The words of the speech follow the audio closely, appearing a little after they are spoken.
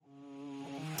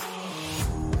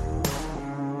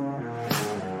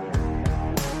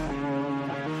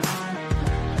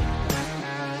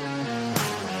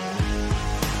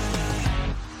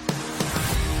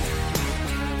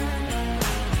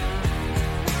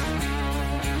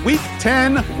Week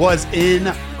 10 was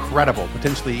incredible.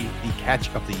 Potentially the catch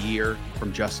of the year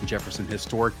from Justin Jefferson.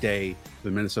 Historic day for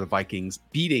the Minnesota Vikings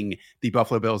beating the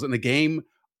Buffalo Bills in a game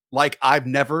like I've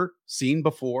never seen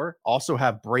before. Also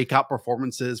have breakout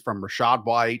performances from Rachaad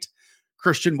White,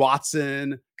 Christian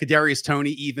Watson, Kadarius Toney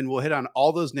even. We'll hit on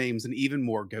all those names and even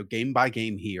more. Go game by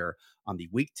game here on the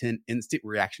Week 10 Instant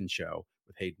Reaction Show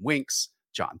with Hayden Winks,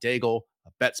 John Daigle,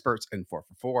 BetSperts, and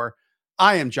 4for4.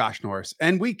 I am Josh Norris,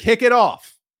 and we kick it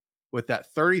off with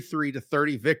that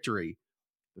 33-30 victory.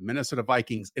 The Minnesota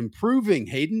Vikings improving,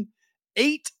 Hayden,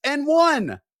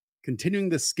 8-1, continuing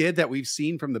the skid that we've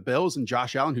seen from the Bills and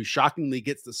Josh Allen, who shockingly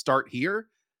gets the start here.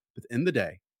 But in the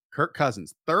day, Kirk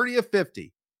Cousins, 30 of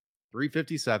 50,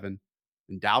 357,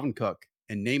 and Dalvin Cook,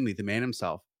 and namely the man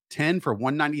himself, 10 for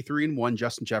 193 and 1,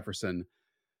 Justin Jefferson,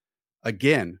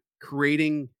 again,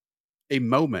 creating a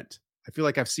moment. I feel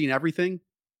like I've seen everything,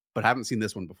 but haven't seen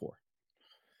this one before.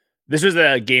 This was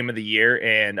a game of the year,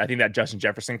 and I think that Justin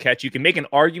Jefferson catch, you can make an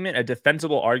argument, a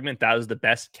defensible argument, that was the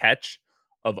best catch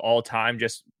of all time.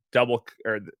 Just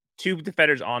two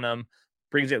defenders on him,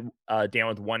 brings it down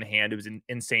with one hand. It was an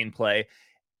insane play.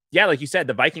 Yeah, like you said,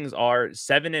 the Vikings are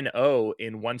 7-0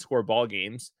 in one-score ball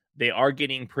games. They are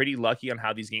getting pretty lucky on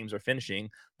how these games are finishing,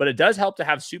 but it does help to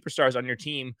have superstars on your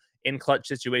team in clutch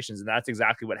situations, and that's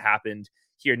exactly what happened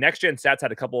here. Next Gen Stats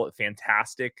had a couple of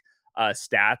fantastic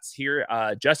stats here.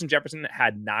 Justin Jefferson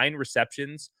had 9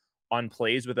 receptions on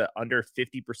plays with an under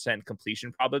 50%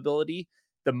 completion probability.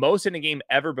 The most in a game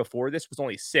ever before this was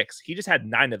only 6. He just had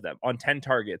 9 of them on 10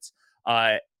 targets.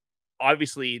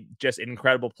 Obviously, just an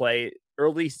incredible play.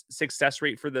 Early success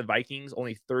rate for the Vikings,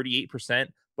 only 38%,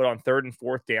 but on third and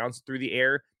fourth downs through the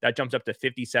air, that jumps up to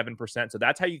 57%. So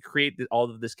that's how you create all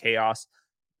of this chaos.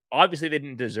 Obviously, they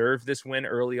didn't deserve this win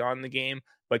early on in the game,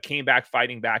 but came back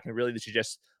fighting back. And really, this is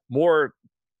just more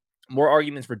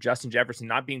arguments for Justin Jefferson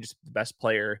not being just the best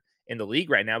player in the league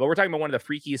right now. But we're talking about one of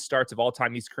the freakiest starts of all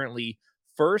time. He's currently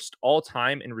first all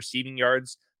time in receiving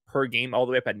yards per game, all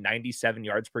the way up at 97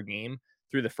 yards per game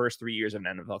through the first 3 years of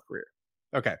an NFL career.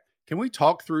 Okay. Can we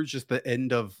talk through just the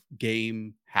end of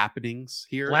game happenings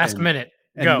here? Last minute.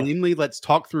 And Go. namely, let's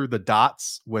talk through the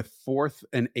dots with 4th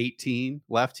and 18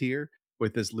 left here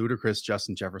with this ludicrous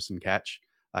Justin Jefferson catch.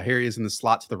 Here he is in the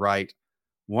slot to the right,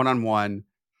 one-on-one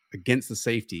against the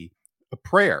safety, a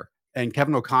prayer. And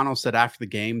Kevin O'Connell said after the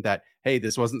game that, hey,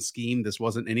 this wasn't scheme. This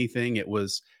wasn't anything. It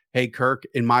was, hey, Kirk,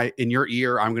 in your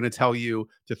ear, I'm going to tell you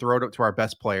to throw it up to our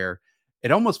best player.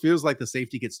 It almost feels like the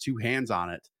safety gets 2 hands on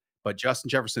it, but Justin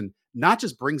Jefferson not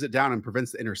just brings it down and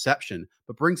prevents the interception,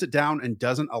 but brings it down and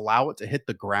doesn't allow it to hit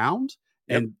the ground.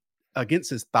 Yep. And against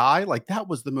his thigh, like that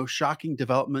was the most shocking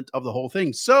development of the whole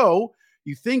thing. So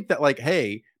you think that like,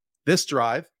 hey, this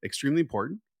drive, extremely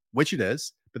important, which it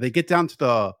is, but they get down to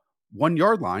the 1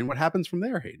 yard line. What happens from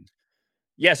there, Hayden?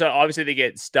 Yeah, so obviously they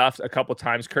get stuffed a couple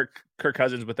times. Kirk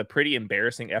Cousins with a pretty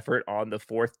embarrassing effort on the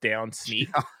 4th down sneak.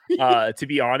 To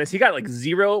be honest, he got like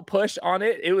 0 push on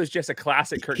it. It was just a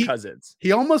classic Kirk Cousins.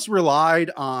 He almost relied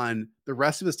on the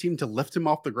rest of his team to lift him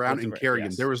off the ground and carry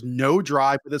him. There was no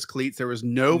drive with his cleats. There was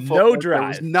no drive. There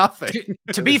was nothing.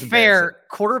 To be fair,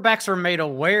 quarterbacks are made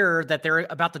aware that they're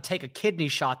about to take a kidney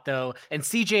shot, though. And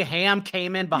CJ Ham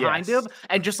came in behind him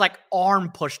and just like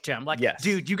arm pushed him. Like,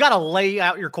 dude, you got to lay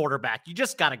out your quarterback. You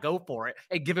just got to go for it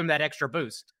and give him that extra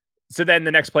boost. So then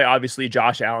the next play, obviously,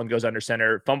 Josh Allen goes under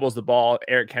center, fumbles the ball.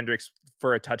 Eric Kendricks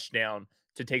for a touchdown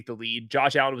to take the lead.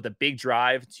 Josh Allen with a big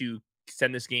drive to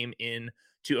send this game in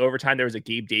to overtime. There was a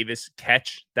Gabe Davis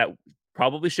catch that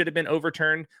probably should have been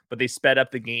overturned, but they sped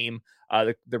up the game.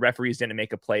 The referees didn't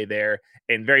make a play there,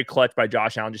 and very clutch by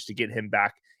Josh Allen just to get him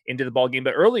back into the ball game.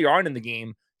 But earlier on in the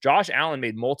game, Josh Allen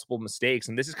made multiple mistakes,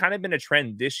 and this has kind of been a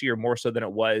trend this year more so than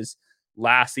it was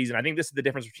last season. I think this is the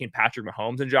difference between Patrick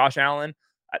Mahomes and Josh Allen.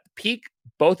 At the peak,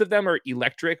 both of them are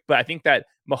electric, but I think that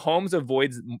Mahomes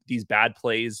avoids these bad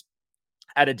plays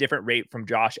at a different rate from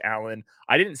Josh Allen.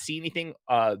 I didn't see anything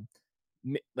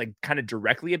like kind of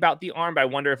directly about the arm, but I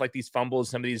wonder if like these fumbles,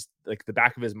 some of these, like the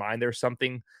back of his mind, there's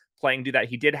something playing to that.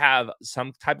 He did have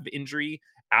some type of injury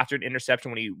after an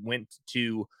interception when he went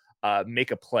to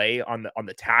make a play on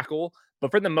the tackle.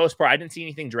 But for the most part, I didn't see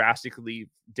anything drastically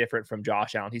different from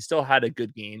Josh Allen. He still had a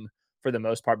good game for the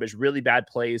most part, but it's really bad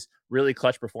plays, really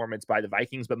clutch performance by the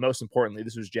Vikings. But most importantly,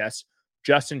 this was just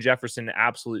Justin Jefferson,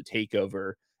 absolute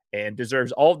takeover, and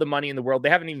deserves all of the money in the world. They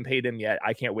haven't even paid him yet.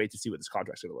 I can't wait to see what this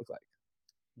contract's going to look like.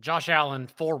 Josh Allen,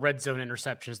 4 red zone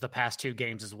interceptions the past 2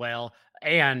 games as well.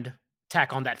 And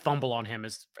tack on that fumble on him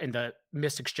is in the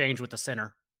missed exchange with the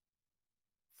center.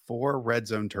 4 red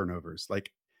zone turnovers.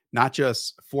 Like not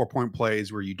just 4-point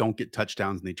plays where you don't get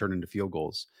touchdowns and they turn into field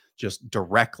goals, just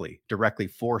directly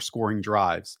 4 scoring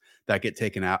drives that get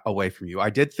taken away from you. I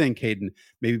did think, Hayden,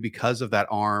 maybe because of that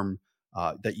arm,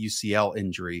 that UCL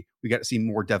injury, we got to see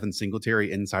more Devin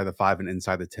Singletary inside the 5 and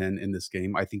inside the 10 in this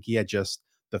game. I think he had just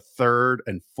the 3rd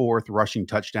and 4th rushing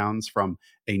touchdowns from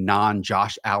a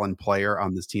non-Josh Allen player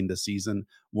on this team this season.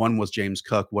 One was James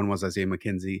Cook, one was Isaiah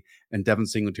McKenzie, and Devin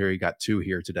Singletary got 2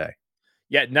 here today.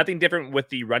 Yeah, nothing different with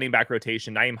the running back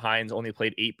rotation. Nyheim Hines only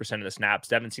played 8% of the snaps.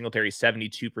 Devin Singletary,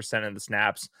 72% of the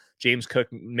snaps. James Cook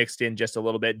mixed in just a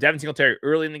little bit. Devin Singletary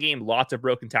early in the game, lots of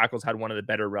broken tackles, had one of the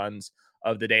better runs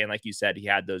of the day. And like you said, he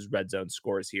had those red zone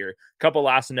scores here. A couple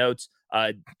last notes.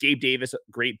 Gabe Davis,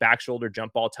 great back shoulder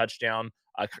jump ball touchdown.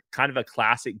 Kind of a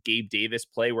classic Gabe Davis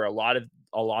play where a lot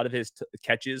of his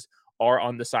catches are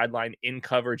on the sideline in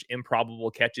coverage,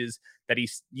 improbable catches that he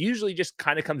usually just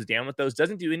kind of comes down with those.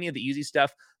 Doesn't do any of the easy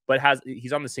stuff, but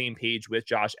he's on the same page with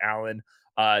Josh Allen.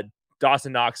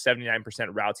 Dawson Knox, 79%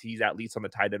 routes. He's at least on the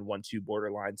tight end 1-2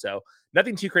 borderline. So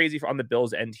nothing too crazy on the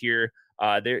Bills end here.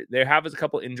 There have a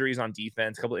couple injuries on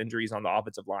defense, a couple injuries on the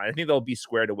offensive line. I think they'll be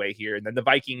squared away here. And then the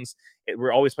Vikings,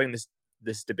 we're always playing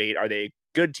this debate. Are they a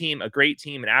good team, a great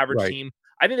team, an average team?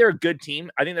 I think they're a good team.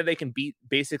 I think that they can beat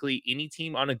basically any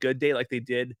team on a good day like they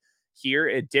did here.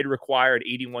 It did require an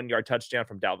 81-yard touchdown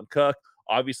from Dalvin Cook.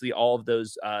 Obviously, all of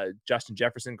those Justin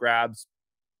Jefferson grabs.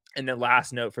 And then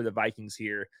last note for the Vikings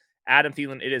here, Adam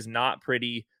Thielen, it is not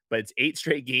pretty, but it's 8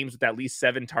 straight games with at least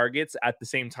 7 targets. At the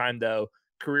same time, though,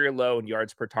 career low in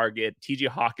yards per target. TJ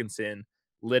Hawkinson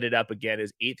lit it up again,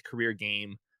 his 8th career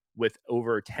game with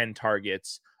over 10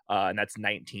 targets, and that's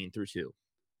 19 through 2.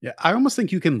 Yeah, I almost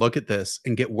think you can look at this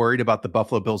and get worried about the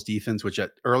Buffalo Bills defense, which at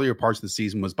earlier parts of the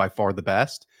season was by far the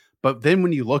best. But then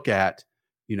when you look at,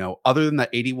 other than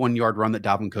that 81-yard run that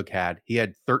Dalvin Cook had, he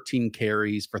had 13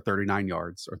 carries for 39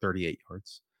 yards or 38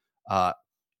 yards.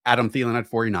 Adam Thielen had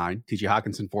 49, TJ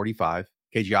Hawkinson 45,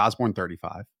 KJ Osborne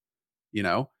 35,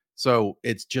 So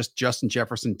it's just Justin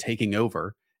Jefferson taking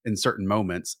over in certain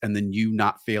moments and then you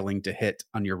not failing to hit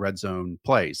on your red zone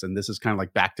plays. And this is kind of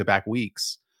like back-to-back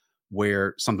weeks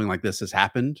where something like this has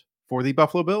happened for the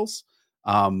Buffalo Bills.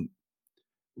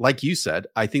 Like you said,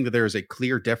 I think that there is a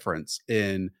clear difference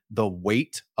in the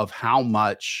weight of how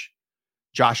much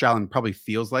Josh Allen probably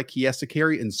feels like he has to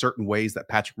carry in certain ways that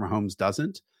Patrick Mahomes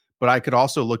doesn't. But I could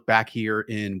also look back here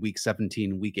in week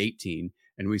 17, week 18,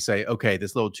 and we say, okay,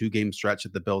 this little 2-game stretch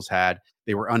that the Bills had,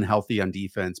 they were unhealthy on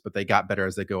defense, but they got better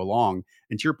as they go along.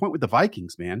 And to your point with the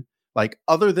Vikings, man, like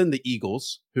other than the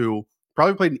Eagles, who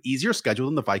probably played an easier schedule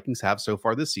than the Vikings have so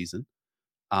far this season.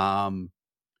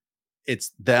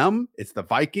 It's them, it's the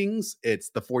Vikings, it's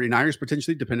the 49ers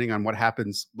potentially, depending on what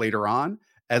happens later on,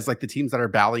 as like the teams that are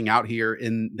battling out here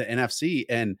in the NFC.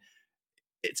 And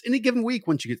it's any given week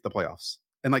once you get to the playoffs.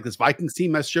 And like this Vikings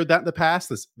team has showed that in the past.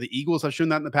 The Eagles have shown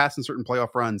that in the past in certain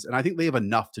playoff runs. And I think they have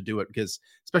enough to do it because,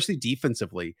 especially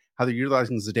defensively, how they're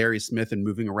utilizing Zadarius Smith and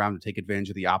moving around to take advantage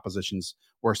of the opposition's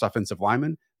worst offensive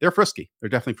linemen. They're frisky. They're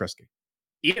definitely frisky.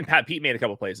 Even Pat Pete made a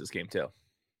couple plays this game too.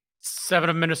 7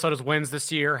 of Minnesota's wins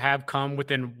this year have come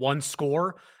within 1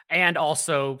 score. And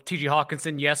also TJ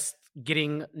Hawkinson, yes,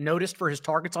 getting noticed for his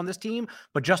targets on this team,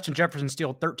 but Justin Jefferson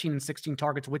still 13 and 16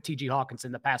 targets with TJ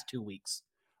Hawkinson the past 2 weeks.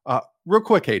 Real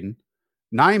quick, Hayden,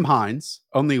 Nyheim Hines,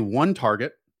 only 1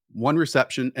 target, 1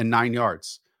 reception, and 9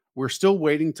 yards. We're still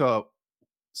waiting to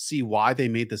see why they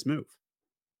made this move.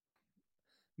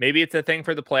 Maybe it's a thing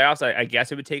for the playoffs. I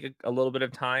guess it would take a little bit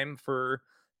of time for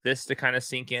this to kind of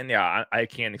sink in. Yeah, I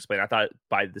can't explain. I thought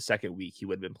by the second week he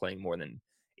would have been playing more than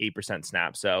 8%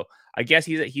 snap. So I guess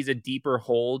he's a deeper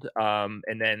hold.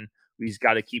 And then we've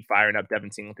got to keep firing up Devin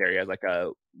Singletary as like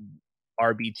a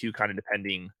RB2 kind of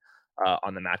depending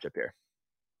on the matchup here.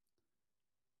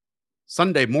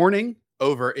 Sunday morning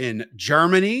over in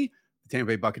Germany, the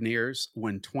Tampa Bay Buccaneers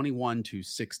win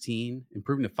 21-16,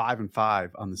 improving to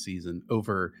 5-5 on the season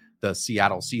over the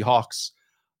Seattle Seahawks.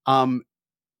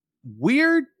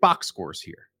 Weird box scores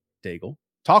here, Daigle.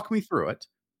 Talk me through it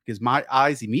because my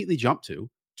eyes immediately jump to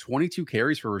 22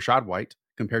 carries for Rachaad White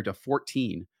compared to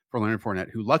 14 for Leonard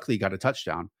Fournette, who luckily got a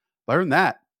touchdown. But other than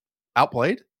that,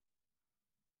 outplayed.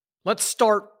 Let's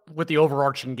start with the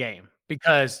overarching game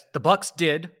because the Bucs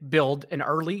did build an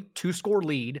early 2-score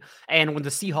lead. And when the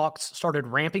Seahawks started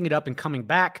ramping it up and coming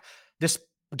back, this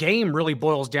game really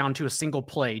boils down to a single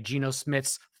play. Geno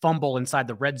Smith's fumble inside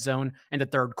the red zone in the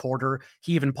 3rd quarter.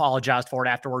 He even apologized for it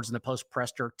afterwards in the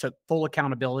post-presser, took full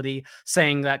accountability,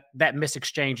 saying that miss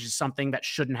exchange is something that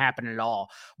shouldn't happen at all.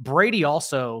 Brady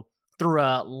also threw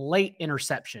a late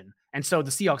interception And so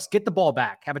the Seahawks get the ball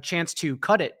back, have a chance to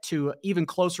cut it to even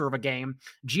closer of a game.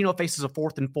 Geno faces a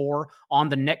 4th and 4 on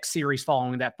the next series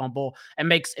following that fumble and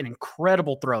makes an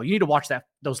incredible throw. You need to watch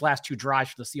those last 2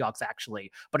 drives for the Seahawks,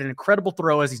 actually. But an incredible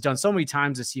throw, as he's done so many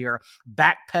times this year,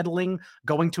 backpedaling,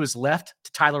 going to his left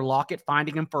to Tyler Lockett,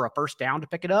 finding him for a first down to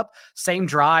pick it up. Same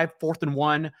drive, 4th and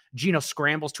 1. Geno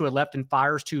scrambles to a left and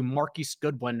fires to Marquise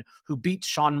Goodwin, who beats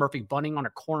Sean Murphy bunting on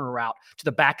a corner route to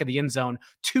the back of the end zone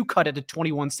to cut it to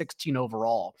 21-16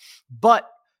 overall. But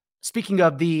speaking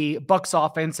of the Bucs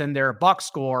offense and their box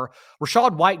score,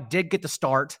 Rachaad White did get the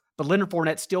start, but Leonard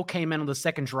Fournette still came in on the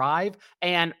second drive,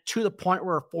 and to the point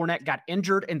where Fournette got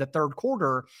injured in the third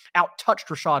quarter, out-touched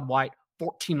Rachaad White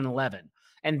 14-11.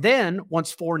 And then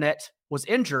once Fournette was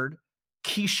injured,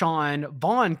 Keyshawn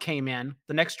Vaughn came in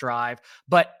the next drive,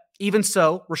 but even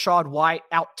so, Rachaad White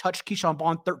out-touched Keyshawn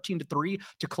Vaughn 13-3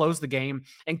 to close the game,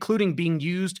 including being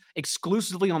used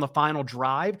exclusively on the final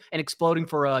drive and exploding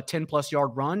for a 10-plus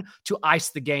yard run to ice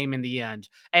the game in the end.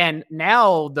 And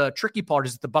now the tricky part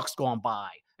is that the Bucs go on bye.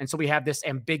 And so we have this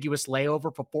ambiguous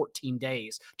layover for 14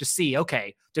 days to see,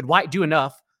 okay, did White do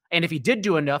enough? And if he did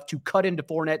do enough to cut into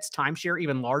Fournette's timeshare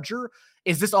even larger,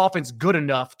 is this offense good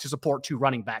enough to support 2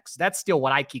 running backs? That's still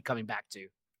what I keep coming back to.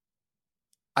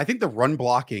 I think the run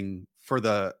blocking for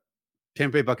the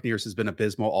Tampa Bay Buccaneers has been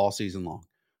abysmal all season long.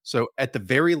 So at the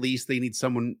very least, they need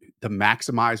someone to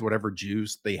maximize whatever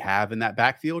juice they have in that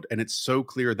backfield. And it's so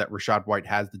clear that Rachaad White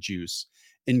has the juice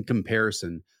in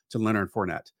comparison to Leonard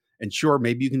Fournette. And sure,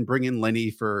 maybe you can bring in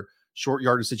Lenny for short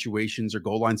yardage situations or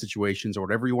goal line situations or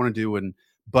whatever you want to do.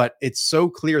 But it's so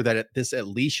clear that this at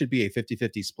least should be a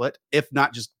 50-50 split, if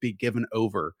not just be given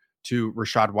over to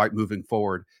Rachaad White moving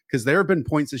forward. Because there have been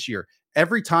points this year.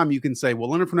 Every time you can say, well,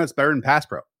 Leonard Fournette's better than pass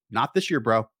pro. Not this year,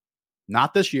 bro.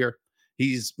 Not this year.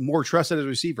 He's more trusted as a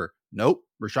receiver. Nope.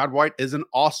 Rachaad White is an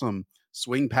awesome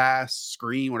swing pass,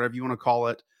 screen, whatever you want to call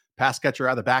it, pass catcher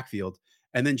out of the backfield.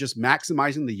 And then just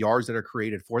maximizing the yards that are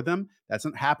created for them. That's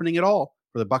not happening at all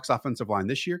for the Bucs offensive line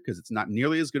this year because it's not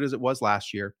nearly as good as it was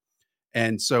last year.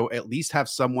 And so at least have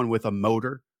someone with a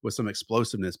motor, with some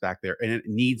explosiveness back there. And it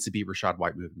needs to be Rachaad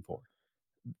White moving forward.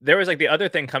 There was like the other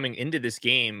thing coming into this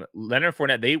game, Leonard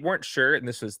Fournette, they weren't sure, and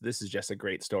this is just a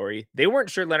great story. They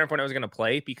weren't sure Leonard Fournette was going to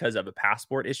play because of a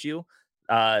passport issue,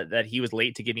 that he was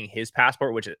late to getting his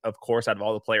passport, which of course, out of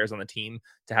all the players on the team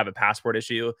to have a passport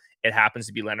issue, it happens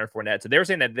to be Leonard Fournette. So they were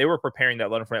saying that they were preparing that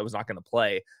Leonard Fournette was not going to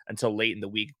play until late in the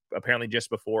week. Apparently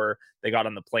just before they got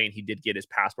on the plane, he did get his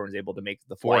passport and was able to make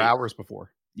the flight. 4 hours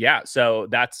before. Yeah. So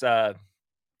that's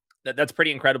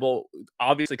pretty incredible.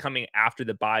 Obviously coming after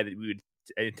the bye that we would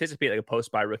anticipate like a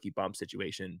post-bye rookie bump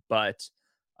situation, but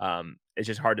it's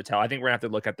just hard to tell. I think we're gonna have to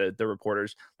look at the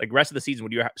reporters. Like rest of the season,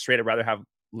 would you straight up rather have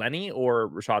Lenny or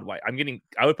Rachaad White?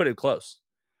 I would put it close.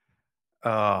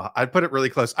 I'd put it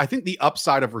really close. I think the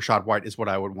upside of Rachaad White is what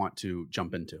I would want to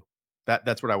jump into.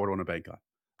 That's what I would want to bank on.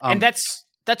 And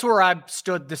that's where I've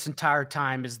stood this entire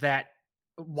time, is that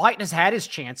White has had his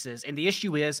chances, and the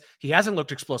issue is he hasn't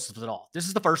looked explosive at all. This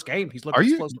is the first game he's looked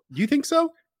explosive. Do you think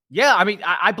so? Yeah, I mean,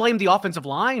 I blame the offensive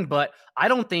line, but I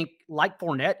don't think, like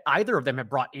Fournette, either of them have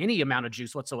brought any amount of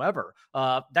juice whatsoever.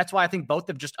 That's why I think both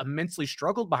have just immensely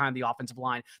struggled behind the offensive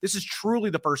line. This is truly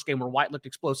the first game where White looked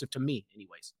explosive to me,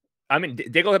 anyways. I mean,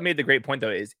 Diggle had made the great point,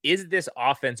 though, is this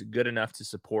offense good enough to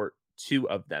support 2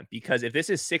 of them? Because if this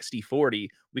is 60-40,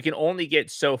 we can only get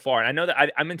so far. And I know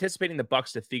that I'm anticipating the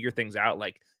Bucs to figure things out.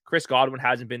 Like Chris Godwin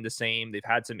hasn't been the same. They've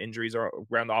had some injuries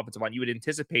around the offensive line. You would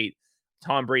anticipate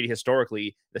Tom Brady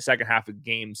historically, the second half of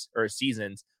games or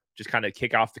seasons, just kind of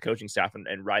kick off the coaching staff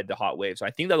and ride the hot wave. So I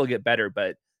think that'll get better,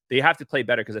 but they have to play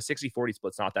better because a 60-40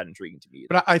 split's not that intriguing to me either.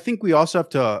 But I think we also have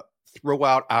to throw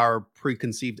out our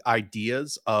preconceived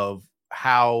ideas of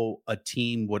how a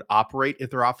team would operate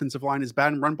if their offensive line is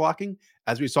bad in run blocking.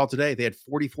 As we saw today, they had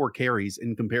 44 carries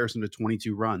in comparison to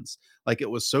 22 runs. Like,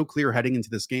 it was so clear heading into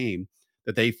this game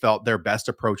that they felt their best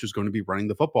approach was going to be running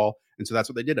the football. And so that's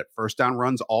what they did at first down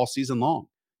runs all season long.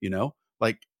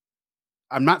 Like,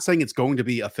 I'm not saying it's going to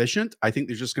be efficient. I think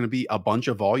there's just going to be a bunch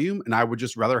of volume. And I would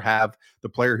just rather have the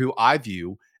player who I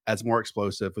view as more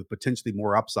explosive with potentially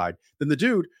more upside than the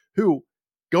dude who,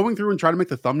 going through and trying to make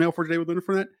the thumbnail for today with Leonard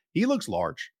Fournette, he looks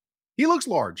large. He looks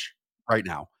large right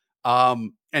now.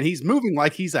 And he's moving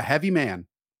like he's a heavy man,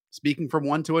 speaking from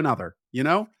one to another,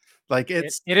 Like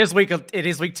it is week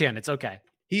 10. It's okay.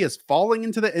 He is falling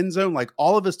into the end zone. Like,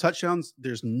 all of his touchdowns,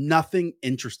 there's nothing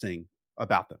interesting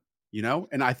about them,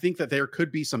 And I think that there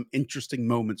could be some interesting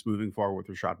moments moving forward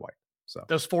with Rachaad White. So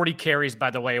those 40 carries,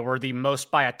 by the way, were the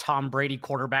most by a Tom Brady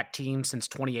quarterback team since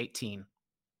 2018.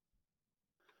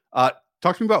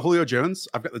 Talk to me about Julio Jones.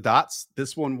 I've got the dots.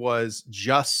 This one was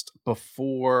just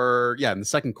before, in the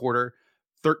second quarter,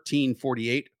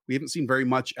 13:48. We haven't seen very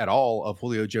much at all of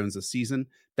Julio Jones this season.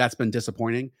 That's been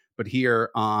disappointing. But here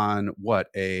on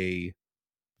a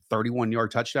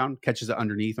 31-yard touchdown, catches it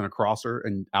underneath on a crosser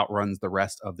and outruns the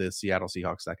rest of the Seattle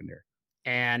Seahawks secondary.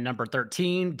 And number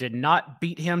 13 did not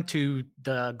beat him to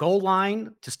the goal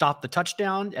line to stop the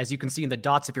touchdown. As you can see in the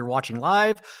dots, if you're watching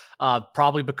live,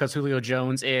 probably because Julio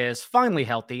Jones is finally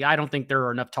healthy. I don't think there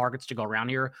are enough targets to go around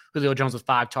here. Julio Jones with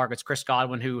 5 targets. Chris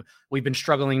Godwin, who we've been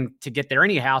struggling to get there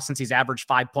anyhow since he's averaged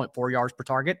 5.4 yards per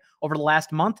target over the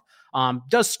last month,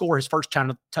 does score his first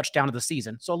touchdown of the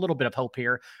season. So a little bit of hope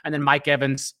here. And then Mike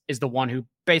Evans is the one who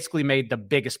basically made the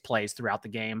biggest plays throughout the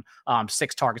game.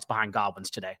 6 targets behind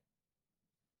Godwin's today.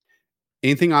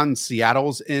 Anything on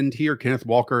Seattle's end here? Kenneth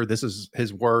Walker, this is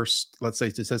his worst, let's say,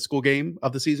 statistical game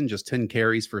of the season, just 10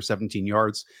 carries for 17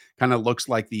 yards. Kind of looks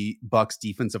like the Bucs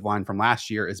defensive line from last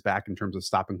year is back in terms of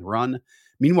stopping the run.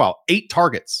 Meanwhile, 8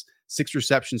 targets, 6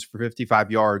 receptions for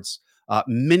 55 yards.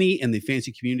 Many in the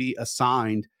fantasy community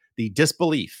assigned the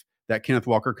disbelief that Kenneth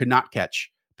Walker could not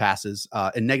catch passes.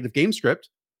 In negative game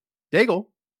script, Daigle,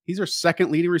 he's our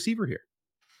second leading receiver here.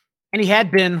 And he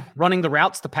had been running the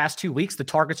routes the past 2 weeks. The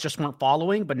targets just weren't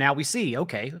following, but now we see,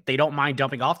 okay, they don't mind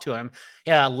dumping off to him.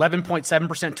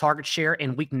 11.7% target share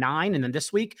in week 9. And then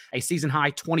this week, a season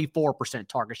high 24%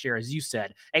 target share, as you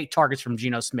said, 8 targets from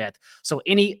Geno Smith. So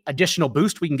any additional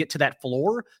boost we can get to that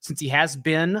floor, since he has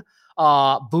been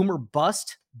boomer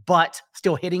bust, but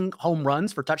still hitting home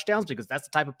runs for touchdowns because that's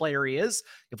the type of player he is.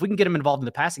 If we can get him involved in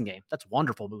the passing game, that's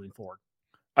wonderful moving forward.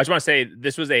 I just want to say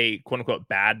this was a quote unquote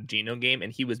bad Geno game,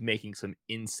 and he was making some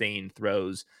insane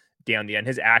throws down the end.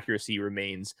 His accuracy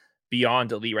remains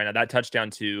beyond elite right now. That touchdown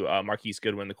to Marquise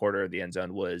Goodwin in the quarter of the end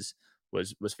zone was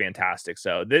fantastic.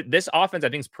 So this offense, I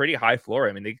think, is pretty high floor.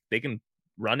 I mean, they can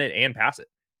run it and pass it.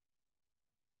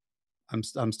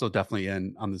 I'm still definitely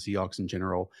in on the Seahawks in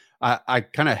general. I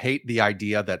kind of hate the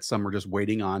idea that some are just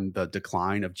waiting on the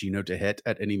decline of Geno to hit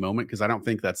at any moment, because I don't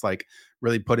think that's like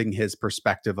really putting his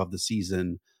perspective of the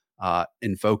season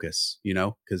in focus,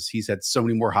 because he's had so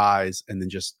many more highs and then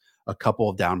just a couple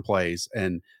of down plays,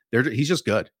 and he's just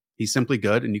good. He's simply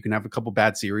good, and you can have a couple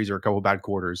bad series or a couple bad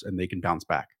quarters and they can bounce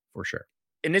back for sure.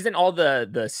 And isn't all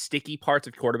the sticky parts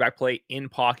of quarterback play in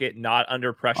pocket, not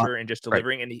under pressure and just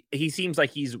delivering? Right. And he seems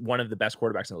like he's one of the best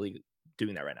quarterbacks in the league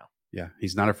doing that right now. Yeah,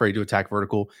 he's not afraid to attack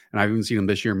vertical. And I've even seen him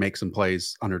this year make some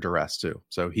plays under duress too.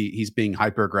 So he's being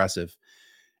hyper aggressive,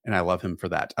 and I love him for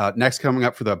that. Next, coming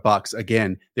up for the Bucs,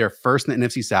 again, they're first in the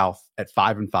NFC South at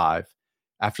 5-5.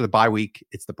 After the bye week,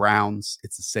 it's the Browns,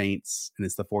 it's the Saints, and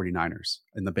it's the 49ers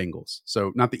and the Bengals.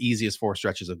 So not the easiest 4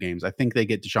 stretches of games. I think they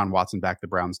get Deshaun Watson back. The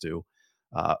Browns do.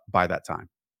 By that time.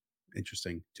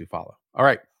 Interesting to follow. All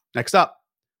right. Next up,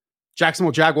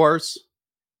 Jacksonville Jaguars,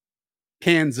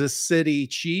 Kansas City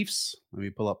Chiefs. Let me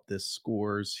pull up the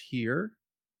scores here.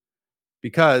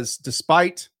 Because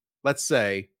despite, let's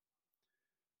say,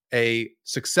 a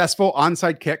successful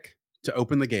onside kick to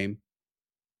open the game,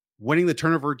 winning the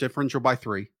turnover differential by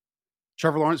 3,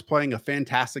 Trevor Lawrence playing a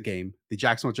fantastic game, the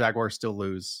Jacksonville Jaguars still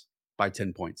lose by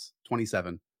 10 points,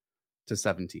 27-17.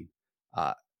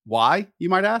 Why, you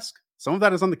might ask? Some of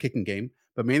that is on the kicking game,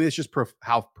 but mainly it's just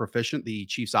how proficient the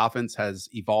Chiefs offense has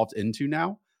evolved into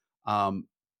now.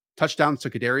 Touchdowns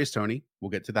to Kadarius Toney. We'll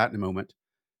get to that in a moment.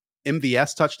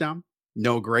 MVS touchdown,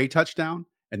 Noah Gray touchdown,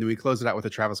 and then we close it out with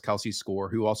a Travis Kelce score,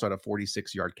 who also had a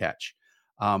 46-yard catch.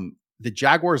 The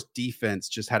Jaguars defense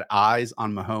just had eyes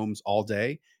on Mahomes all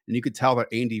day, and you could tell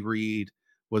that Andy Reid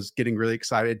was getting really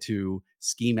excited to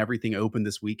scheme everything open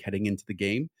this week heading into the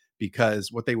game,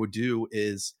 because what they would do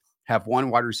is have one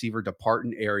wide receiver depart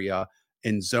an area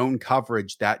in zone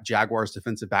coverage, that Jaguars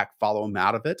defensive back follow him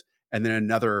out of it, and then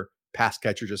another pass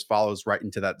catcher just follows right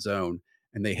into that zone,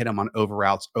 and they hit him on over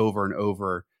routes over and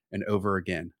over and over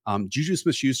again. Juju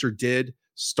Smith-Schuster did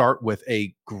start with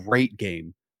a great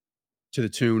game to the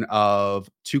tune of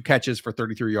 2 catches for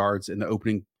 33 yards in the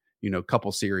opening,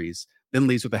 couple series, then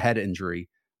leaves with a head injury.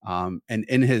 And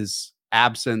in his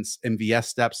absence, MVS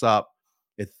steps up.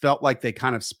 It felt like they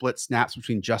kind of split snaps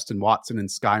between Justin Watson and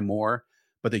Sky Moore.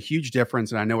 But the huge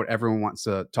difference, and I know what everyone wants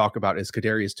to talk about, is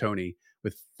Kadarius Toney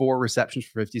with 4 receptions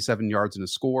for 57 yards and a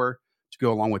score to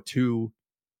go along with 2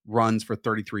 runs for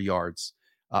 33 yards.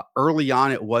 Early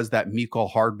on, it was that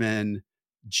Mecole Hardman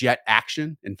jet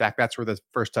action. In fact, that's where the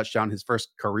first touchdown, his first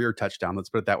career touchdown, let's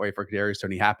put it that way, for Kadarius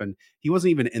Toney happened. He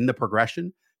wasn't even in the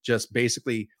progression, just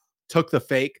basically took the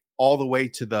fake all the way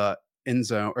to the end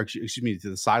zone, or excuse me, to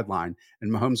the sideline,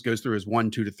 and Mahomes goes through his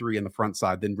 1, 2 to 3 on the front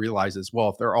side, then realizes, well,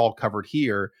 if they're all covered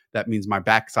here, that means my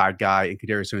backside guy and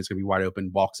Kadarius Toney's going to be wide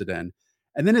open, walks it in.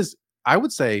 And then I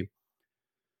would say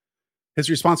his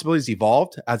responsibilities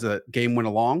evolved as the game went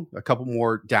along, a couple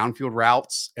more downfield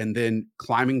routes, and then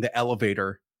climbing the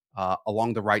elevator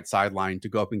along the right sideline to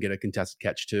go up and get a contested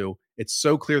catch too. It's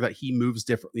so clear that he moves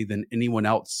differently than anyone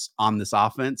else on this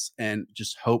offense. And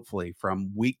just hopefully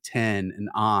from week 10 and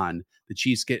on, the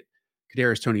Chiefs get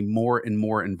Kadarius Toney more and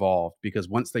more involved, because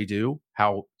once they do,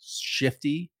 how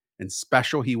shifty and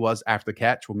special he was after the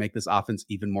catch will make this offense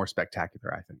even more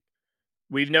spectacular, I think.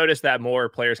 We've noticed that more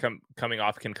players coming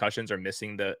off concussions are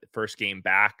missing the first game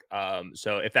back.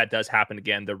 So if that does happen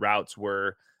again, the routes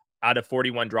were out of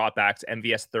 41 dropbacks,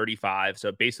 MVS 35.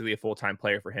 So basically a full-time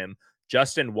player for him.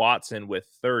 Justin Watson with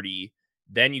 30.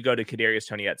 Then you go to Kadarius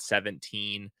Toney at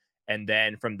 17. And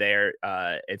then from there,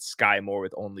 it's Sky Moore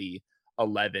with only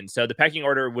 11. So the pecking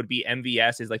order would be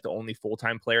MVS is like the only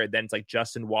full-time player. Then it's like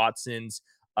Justin Watson's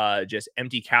just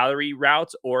empty calorie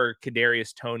routes, or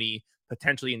Kadarius Toney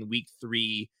potentially in week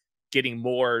 3 getting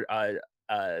more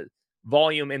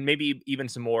volume and maybe even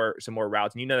some more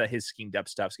routes. And you know that his scheme depth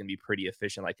stuff is going to be pretty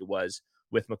efficient, like it was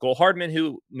with Mecole Hardman,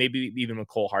 who maybe even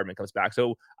Mecole Hardman comes back.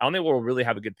 So I don't think we'll really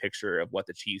have a good picture of what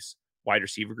the Chiefs wide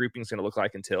receiver grouping is going to look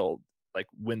like until like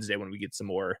Wednesday when we get some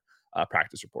more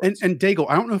practice reports. And Daigle,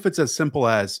 I don't know if it's as simple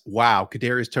as, wow,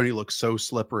 Kadarius Toney looks so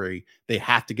slippery, they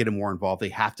have to get him more involved. They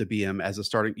have to be him as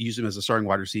use him as a starting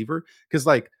wide receiver. Because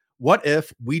like, what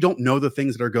if we don't know the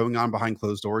things that are going on behind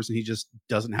closed doors and he just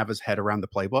doesn't have his head around the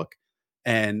playbook?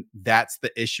 And that's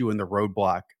the issue and the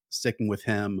roadblock sticking with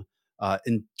him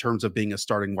in terms of being a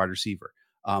starting wide receiver.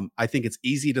 I think it's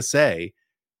easy to say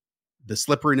the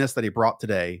slipperiness that he brought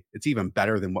today, it's even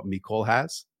better than what Mecole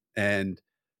has. And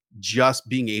just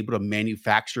being able to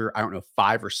manufacture,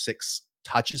 5 or 6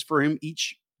 touches for him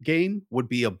each game would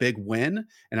be a big win.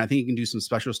 And I think he can do some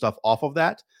special stuff off of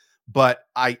that. But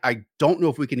I don't know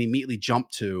if we can immediately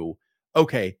jump to,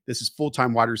 okay, this is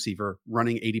full-time wide receiver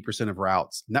running 80% of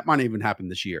routes. And that might even happen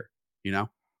this year, you know?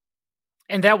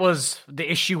 And that was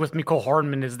the issue with Mecole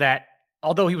Hardman, is that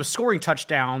although he was scoring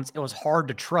touchdowns, it was hard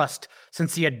to trust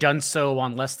since he had done so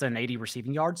on less than 80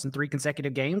 receiving yards in 3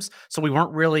 consecutive games. So we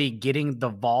weren't really getting the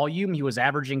volume. He was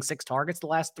averaging 6 targets the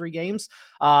last 3 games.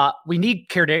 We need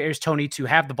Kadarius Toney to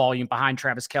have the volume behind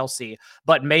Travis Kelce,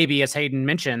 but maybe, as Hayden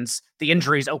mentions, the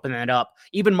injuries open it up.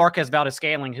 Even Marquez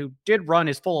Valdes-Scantling, who did run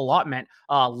his full allotment,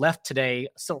 left today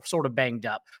sort of banged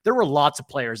up. There were lots of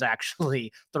players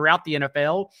actually throughout the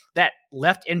NFL that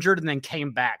left injured and then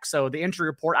came back. So the injury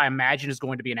report, I imagine, is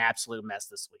going to be an absolute mess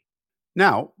this week.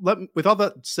 Now, with all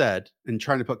that said, and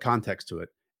trying to put context to it,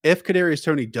 if Kadarius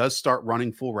Toney does start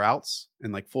running full routes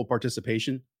and like full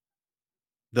participation,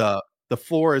 the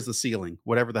floor is the ceiling,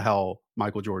 whatever the hell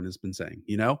Michael Jordan has been saying,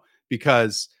 you know,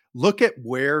 because look at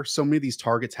where so many of these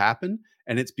targets happen.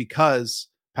 And it's because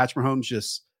Patrick Mahomes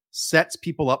just sets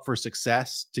people up for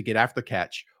success to get after the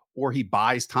catch, or he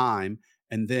buys time.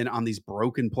 And then on these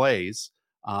broken plays,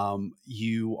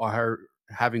 you are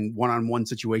having one-on-one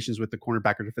situations with the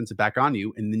cornerback or defensive back on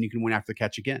you, and then you can win after the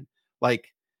catch again. Like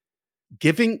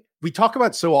we talk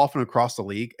about so often across the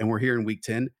league, and we're here in week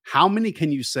 10, how many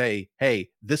can you say, hey,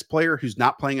 this player who's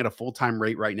not playing at a full-time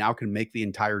rate right now can make the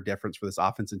entire difference for this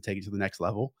offense and take it to the next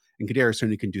level? And Kadarius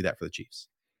Toney can do that for the Chiefs.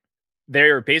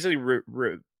 They're basically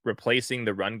replacing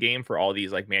the run game for all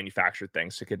these like manufactured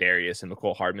things to Kadarius and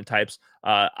Mecole Hardman types.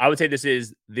 I would say this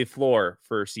is the floor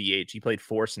for CH. He played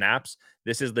 4 snaps.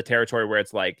 This is the territory where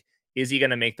it's like, is he going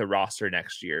to make the roster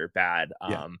next year? Bad.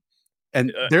 Yeah.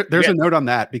 And there's a note on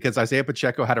that, because Isaiah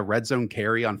Pacheco had a red zone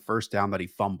carry on first down that he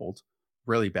fumbled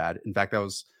really bad. In fact, that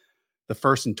was the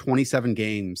first in 27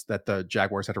 games that the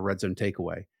Jaguars had a red zone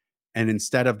takeaway. And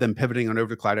instead of them pivoting on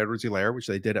over to Clyde Edwards-Helaire, which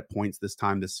they did at points this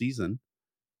season,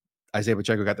 Isaiah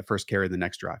Pacheco got the first carry in the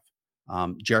next drive.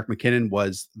 Jerick McKinnon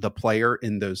was the player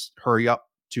in those hurry up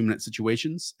 2-minute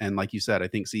situations. And like you said, I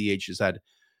think CEH has had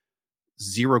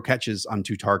 0 catches on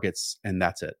 2 targets, and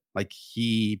that's it. Like,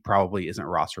 he probably isn't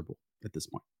rosterable at this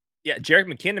point. Yeah,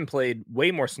 Jerick McKinnon played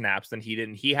way more snaps than he did.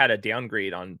 And he had a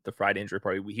downgrade on the Friday injury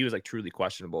report. He was like truly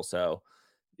questionable. So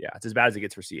yeah, it's as bad as it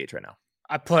gets for CH right now.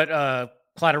 I put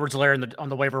Clyde Edwards-Helaire on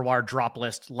the waiver wire drop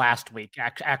list last week.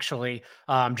 Actually,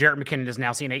 Jerick McKinnon has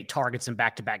now seen 8 targets in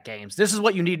back-to-back games. This is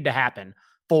what you needed to happen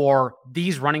for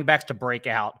these running backs to break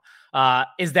out,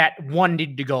 is that one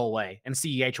needed to go away, and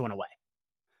CEH went away.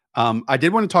 I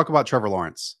did want to talk about Trevor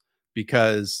Lawrence,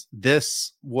 because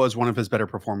this was one of his better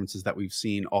performances that we've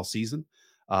seen all season.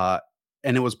 And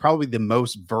it was probably the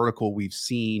most vertical we've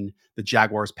seen the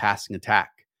Jaguars passing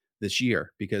attack this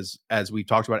year, because as we've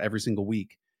talked about every single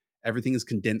week, everything is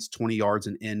condensed 20 yards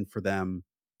and in for them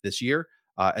this year.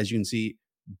 As you can see,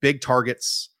 big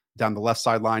targets down the left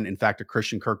sideline. In fact, a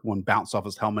Christian Kirk one bounced off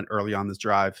his helmet early on this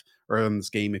drive, early in this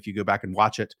game, if you go back and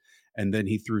watch it. And then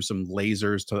he threw some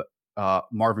lasers to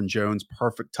Marvin Jones,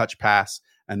 perfect touch pass,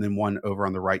 and then one over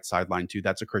on the right sideline too.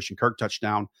 That's a Christian Kirk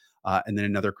touchdown, and then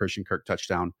another Christian Kirk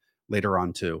touchdown later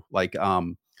on too. Like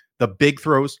the big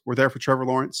throws were there for Trevor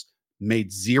Lawrence.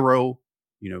 Made zero,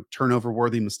 turnover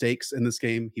worthy mistakes in this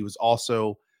game. He was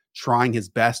also trying his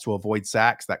best to avoid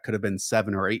sacks that could have been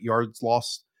 7 or 8 yards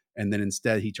lost, and then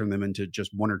instead he turned them into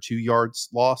just 1 or 2 yards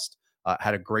lost.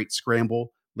 Had a great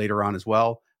scramble later on as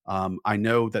well. I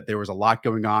know that there was a lot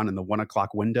going on in the 1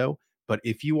 o'clock window, but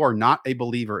if you are not a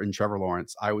believer in Trevor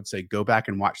Lawrence, I would say go back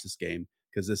and watch this game,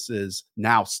 because this is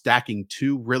now stacking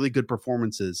 2 really good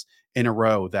performances in a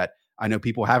row that I know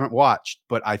people haven't watched,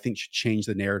 but I think should change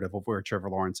the narrative of where Trevor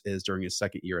Lawrence is during his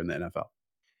second year in the NFL.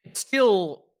 It's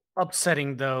still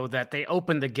upsetting, though, that they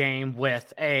opened the game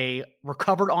with a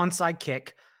recovered onside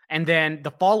kick, and then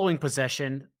the following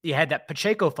possession, you had that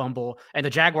Pacheco fumble, and the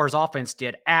Jaguars offense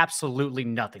did absolutely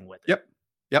nothing with it.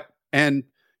 Yep. And,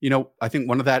 I think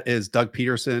one of that is Doug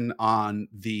Peterson on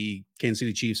the Kansas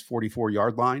City Chiefs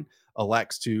 44-yard line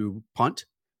elects to punt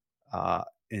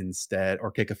instead,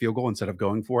 or kick a field goal instead of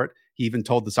going for it. He even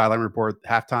told the sideline report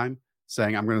at halftime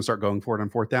saying, I'm going to start going for it on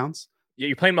 4th downs. Yeah,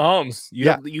 you're playing Mahomes.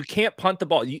 You can't punt the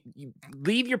ball. You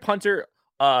leave your punter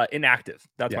inactive.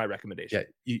 That's my recommendation.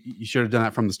 Yeah, you should have done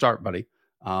that from the start, buddy.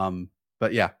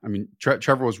 But yeah, I mean,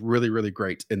 Trevor was really, really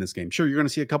great in this game. Sure, you're going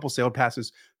to see a couple sailed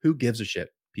passes. Who gives a shit,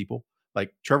 people?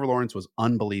 Like, Trevor Lawrence was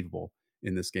unbelievable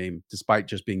in this game, despite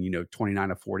just being,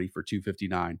 29 of 40 for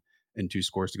 259 and 2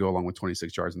 scores to go along with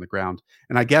 26 yards on the ground.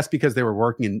 And I guess because they were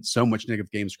working in so much negative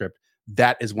game script,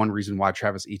 that is one reason why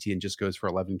Travis Etienne just goes for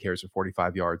 11 carries for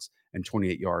 45 yards and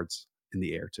 28 yards in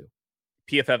the air too.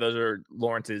 PFF, those are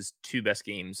Lawrence's 2 best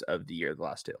games of the year, the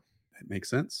last 2. It makes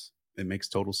sense. It makes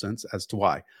total sense as to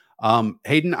why.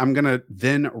 Hayden, I'm going to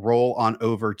then roll on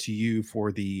over to you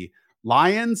for the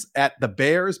Lions at the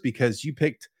Bears, because you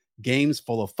picked games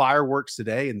full of fireworks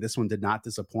today, and this one did not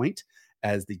disappoint,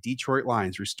 as the Detroit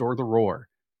Lions restore the roar.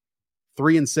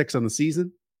 3-6 on the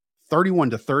season,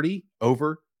 31-30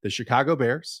 over the Chicago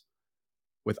Bears,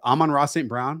 with Amon-Ra St.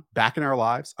 Brown back in our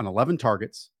lives on 11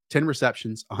 targets, 10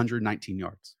 receptions, 119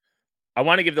 yards. I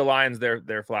want to give the Lions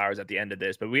their flowers at the end of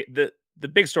this, but the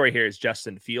big story here is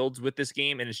Justin Fields with this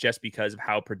game, and it's just because of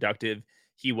how productive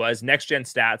he was. Next Gen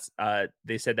Stats,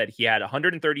 they said that he had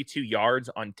 132 yards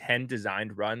on 10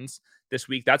 designed runs this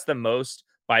week. That's the most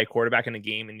by a quarterback in a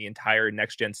game in the entire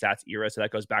Next Gen Stats era. So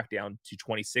that goes back down to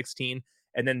 2016.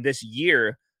 And then this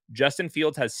year, Justin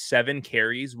Fields has 7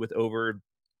 carries with over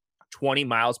 20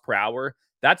 miles per hour.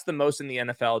 That's the most in the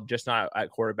NFL, just not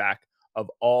at quarterback, of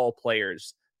all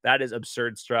players. That is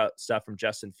absurd stuff from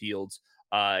Justin Fields.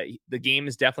 The game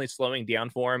is definitely slowing down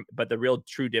for him, but the real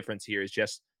true difference here is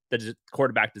just the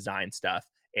quarterback design stuff.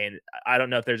 And I don't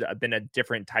know if there's been a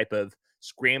different type of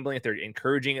scrambling, if they're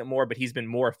encouraging it more, but he's been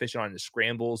more efficient on the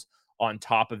scrambles on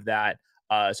top of that.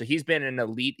 So he's been an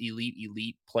elite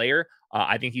player.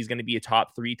 I think he's going to be a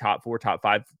top 3, top 4, top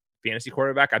 5 fantasy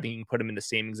quarterback. I think you can put him in the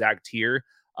same exact tier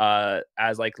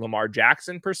as like Lamar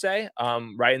Jackson per se,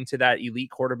 right into that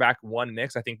elite quarterback 1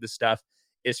 mix. I think this stuff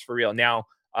is for real. Now,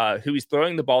 who he's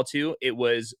throwing the ball to, it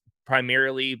was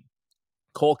primarily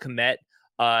Cole Kmet.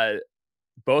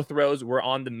 Both throws were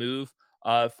on the move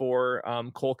for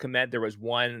Cole Kmet. There was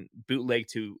one bootleg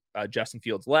to Justin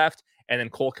Fields' left, and then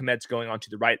Cole Kmet's going onto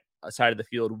the right side of the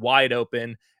field wide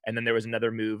open. And then there was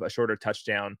another move, a shorter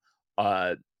touchdown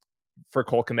for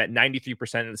Cole Kmet.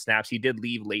 93% of the snaps. He did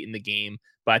leave late in the game,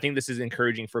 but I think this is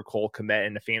encouraging for Cole Kmet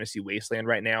in the fantasy wasteland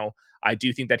right now. I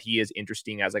do think that he is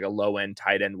interesting as like a low end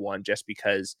tight end 1, just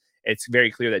because it's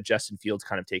very clear that Justin Fields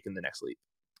kind of taken the next leap.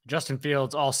 Justin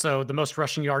Fields also the most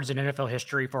rushing yards in NFL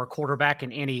history for a quarterback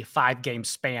in any 5-game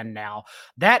span now.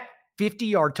 That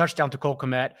 50-yard touchdown to Cole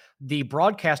Kmet, the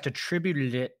broadcast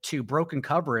attributed it to broken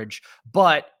coverage,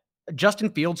 but Justin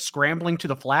Fields scrambling to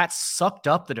the flats sucked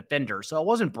up the defender. So it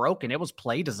wasn't broken. It was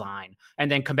play design. And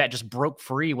then Kmet just broke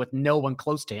free with no one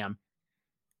close to him.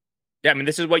 Yeah, I mean,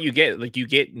 this is what you get. Like, you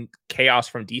get chaos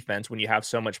from defense when you have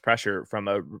so much pressure from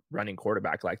a running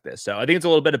quarterback like this. So I think it's a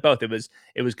little bit of both. It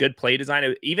was good play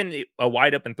design. Even a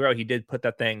wide open throw, he did put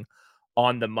that thing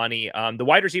on the money. The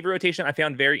wide receiver rotation I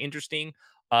found very interesting.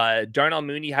 Darnell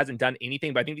Mooney hasn't done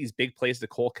anything, but I think these big plays to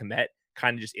Cole Kmet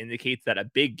kind of just indicates that a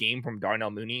big game from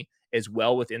Darnell Mooney is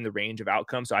well within the range of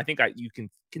outcomes. So I think you can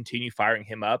continue firing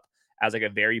him up as like a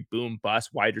very boom bust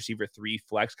wide receiver 3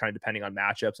 flex, kind of depending on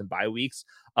matchups and bye weeks.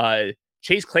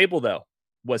 Chase Claypool, though,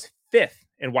 was 5th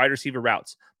in wide receiver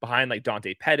routes behind like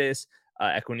Dante Pettis,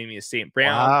 Equanimeous St.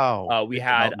 Brown. Wow. We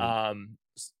had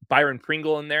Byron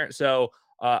Pringle in there. So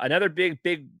another big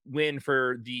win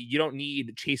for you don't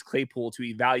need Chase Claypool to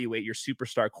evaluate your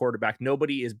superstar quarterback.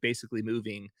 Nobody is basically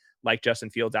moving like Justin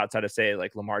Fields outside of, say,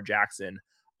 like Lamar Jackson.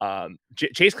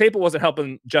 Chase Claypool wasn't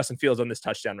helping Justin Fields on this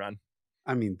touchdown run.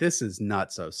 I mean, this is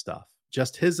nutso stuff.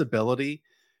 Just his ability,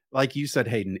 like you said,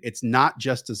 Hayden, it's not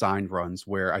just designed runs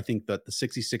where I think that the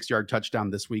 66-yard touchdown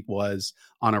this week was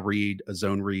on a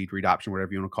zone read option,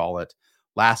 whatever you want to call it.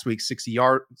 Last week's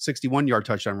 61-yard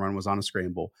touchdown run was on a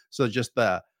scramble. So just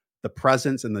the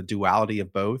presence and the duality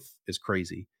of both is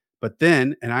crazy. But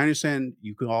then, and I understand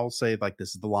you can all say like,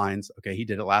 this is the Lions. Okay, he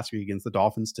did it last week against the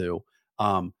Dolphins too.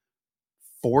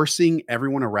 Forcing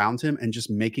everyone around him and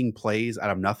just making plays out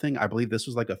of nothing. I believe this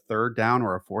was like a 3rd down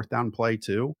or a 4th down play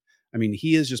too. I mean,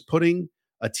 he is just putting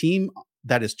a team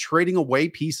that is trading away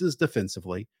pieces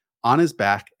defensively on his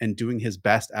back and doing his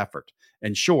best effort.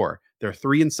 And sure, they're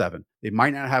 3-7. They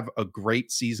might not have a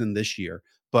great season this year,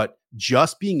 but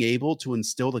just being able to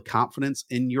instill the confidence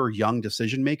in your young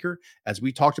decision maker, as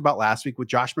we talked about last week with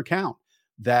Josh McCown,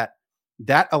 that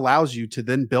allows you to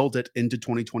then build it into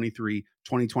 2023,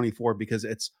 2024, because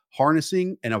it's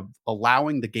harnessing and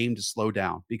allowing the game to slow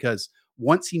down. Because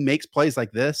once he makes plays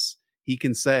like this, he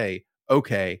can say,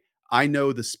 okay, I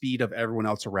know the speed of everyone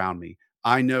else around me.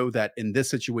 I know that in this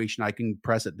situation, I can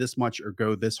press it this much or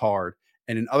go this hard.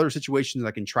 And in other situations,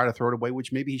 I can try to throw it away,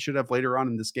 which maybe he should have later on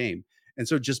in this game. And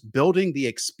so just building the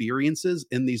experiences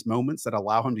in these moments that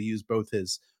allow him to use both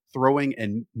his throwing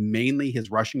and mainly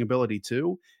his rushing ability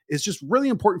too is just really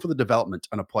important for the development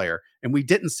on a player. And we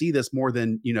didn't see this more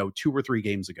than, 2 or 3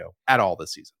 games ago at all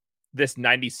this season. This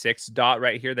 96 dot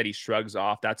right here that he shrugs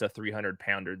off, that's a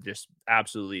 300-pounder. Just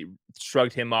absolutely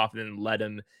shrugged him off and then led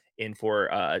him in for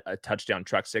a touchdown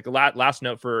truck stick. Last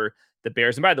note for the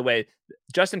Bears. And by the way,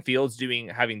 Justin Fields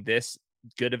having this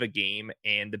good of a game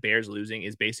and the Bears losing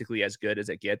is basically as good as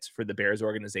it gets for the Bears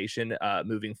organization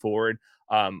moving forward.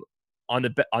 On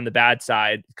the bad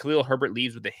side, Khalil Herbert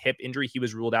leaves with a hip injury. He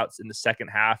was ruled out in the second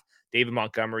half. David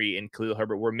Montgomery and Khalil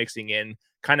Herbert were mixing in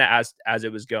kind of as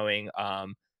it was going.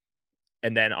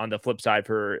 And then on the flip side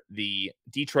for the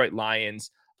Detroit Lions,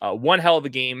 one hell of a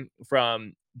game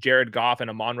from Jared Goff and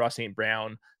Amon-Ra St.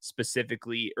 Brown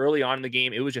specifically. Early on in the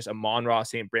game, it was just Amon-Ra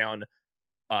St. Brown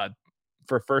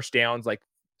for first downs. Like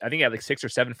I think he had like 6 or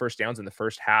 7 first downs in the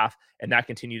first half, and that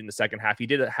continued in the second half. He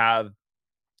did have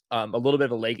a little bit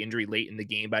of a leg injury late in the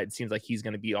game, but it seems like he's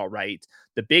going to be all right.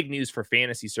 The big news for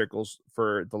fantasy circles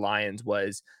for the Lions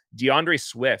was DeAndre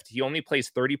Swift. He only plays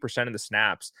 30% of the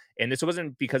snaps, and this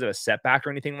wasn't because of a setback or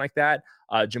anything like that.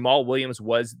 Jamal Williams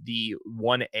was the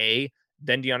 1A.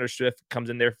 Then DeAndre Swift comes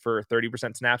in there for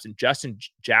 30% snaps, and Justin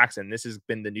Jackson, this has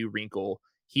been the new wrinkle.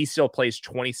 He still plays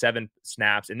 27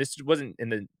 snaps, and this wasn't in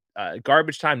the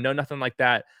garbage time. No, nothing like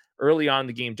that. Early on in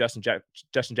the game, Justin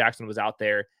Jackson was out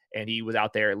there, and he was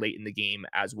out there late in the game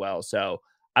as well. So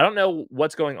I don't know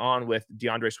what's going on with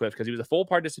DeAndre Swift because he was a full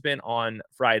participant on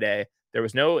Friday. There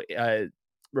was no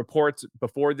reports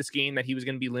before this game that he was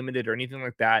going to be limited or anything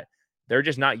like that. They're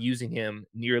just not using him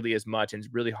nearly as much, and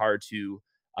it's really hard to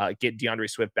get DeAndre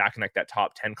Swift back in like that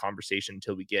top 10 conversation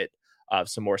until we get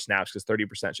some more snaps because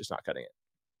 30% is just not cutting it.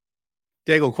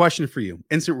 Daigle, question for you.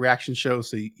 Instant reaction shows,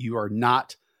 so you are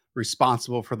not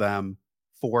responsible for them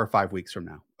 4 or 5 weeks from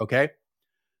now, okay?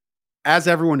 As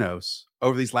everyone knows,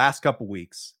 over these last couple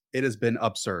weeks, it has been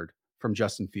absurd from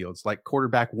Justin Fields, like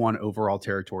quarterback 1 overall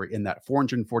territory in that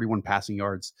 441 passing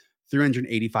yards,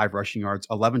 385 rushing yards,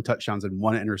 11 touchdowns, and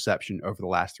 1 interception over the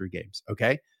last 3 games,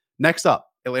 okay? Next up,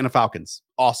 Atlanta Falcons.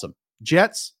 Awesome.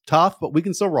 Jets, tough, but we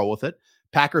can still roll with it.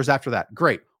 Packers after that.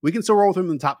 Great. We can still roll with them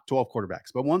in the top 12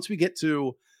 quarterbacks. But once we get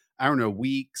to,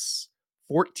 weeks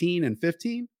 14 and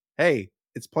 15, hey,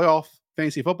 it's playoff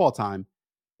fantasy football time.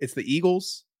 It's the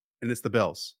Eagles and it's the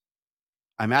Bills.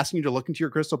 I'm asking you to look into your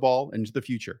crystal ball into the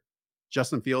future.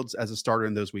 Justin Fields as a starter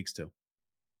in those weeks too.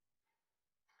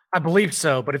 I believe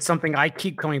so, but it's something I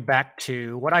keep coming back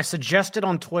to. What I suggested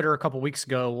on Twitter a couple weeks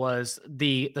ago was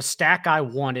the stack I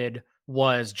wanted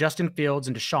was Justin Fields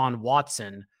and Deshaun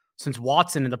Watson, since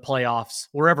Watson in the playoffs,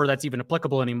 wherever that's even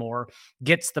applicable anymore,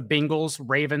 gets the Bengals,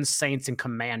 Ravens, Saints, and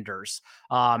Commanders.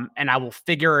 And I will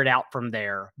figure it out from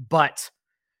there. But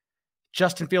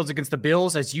Justin Fields against the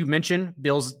Bills, as you mentioned,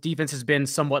 Bills defense has been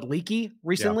somewhat leaky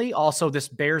recently. Yeah. Also, this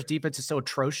Bears defense is so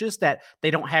atrocious that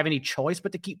they don't have any choice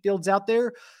but to keep Fields out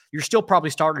there. You're still probably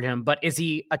starting him, but is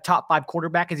he a top 5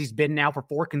 quarterback as he's been now for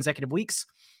 4 consecutive weeks?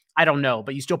 I don't know,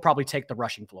 but you still probably take the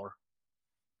rushing floor.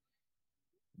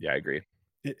 Yeah, I agree.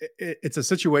 It's a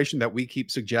situation that we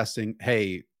keep suggesting,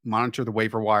 hey, monitor the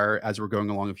waiver wire as we're going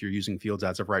along if you're using Fields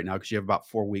as of right now, because you have about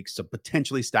 4 weeks to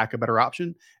potentially stack a better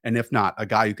option. And if not, a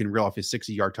guy who can reel off his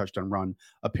 60-yard touchdown run,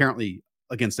 apparently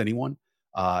against anyone,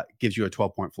 gives you a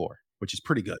 12-point floor, which is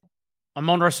pretty good.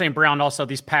 Amon-Ra St. Brown also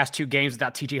these past 2 games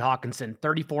without T.J. Hockenson,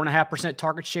 34.5%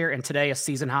 target share, and today a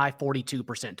season high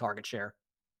 42% target share.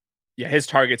 Yeah, his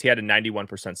targets, he had a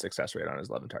 91% success rate on his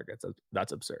 11 targets.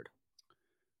 That's absurd.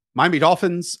 Miami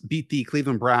Dolphins beat the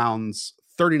Cleveland Browns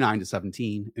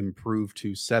 39-17, improved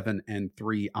to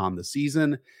 7-3 on the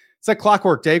season. It's like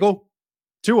clockwork, Daigle.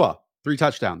 Tua, 3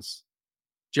 touchdowns.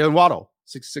 Jalen Waddle,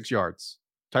 66 yards.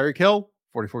 Tyreek Hill,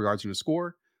 44 yards and a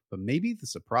score. But maybe the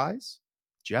surprise,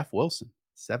 Jeff Wilson,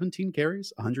 17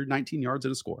 carries, 119 yards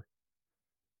and a score.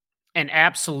 An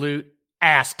absolute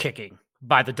ass kicking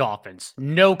by the Dolphins.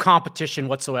 No competition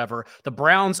whatsoever. The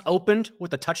Browns opened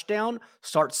with a touchdown,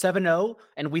 start 7-0,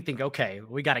 and we think, okay,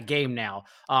 we got a game now.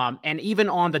 And even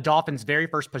on the Dolphins' very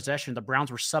first possession, the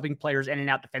Browns were subbing players in and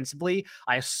out defensively,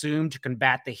 I assume to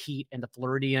combat the heat and the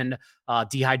Floridian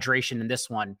dehydration in this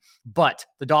one. But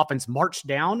the Dolphins marched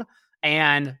down,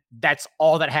 and that's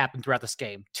all that happened throughout this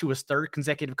game. Tua's 3rd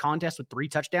consecutive contest with 3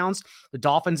 touchdowns. The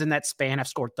Dolphins in that span have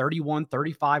scored 31,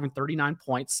 35, and 39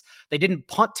 points. They didn't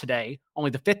punt today.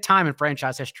 Only the 5th time in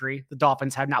franchise history the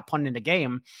Dolphins have not punted in a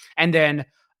game. And then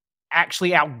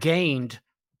actually outgained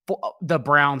the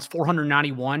Browns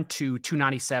 491 to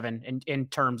 297 in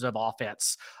terms of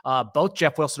offense. Both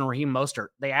Jeff Wilson and Raheem Mostert,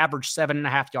 they averaged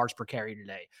 7.5 yards per carry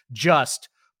today. Just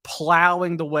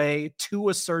plowing the way to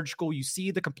a surgical. You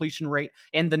see the completion rate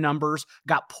in the numbers.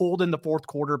 Got pulled in the 4th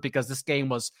quarter because this game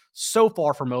was so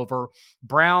far from over.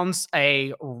 Browns,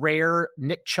 a rare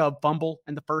Nick Chubb fumble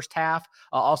in the first half,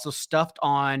 also stuffed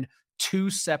on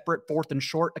 2 separate 4th and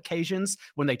short occasions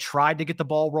when they tried to get the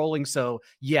ball rolling. So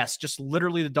yes, just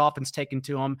literally the Dolphins taking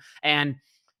to them. And,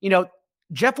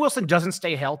 Jeff Wilson doesn't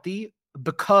stay healthy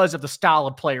because of the style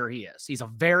of player he is. He's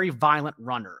a very violent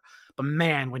runner. But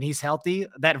man, when he's healthy,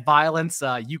 that violence,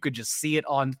 you could just see it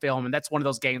on film. And that's one of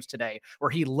those games today where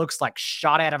he looks like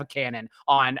shot out of a cannon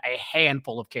on a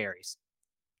handful of carries.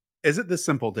 Is it this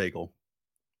simple, Daigle?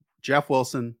 Jeff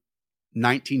Wilson,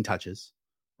 19 touches.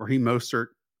 Raheem Mostert,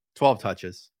 12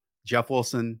 touches. Jeff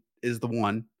Wilson is the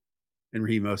 1, and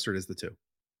Raheem Mostert is the 2.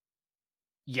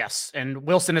 Yes, and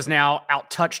Wilson has now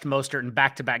out-touched Mostert in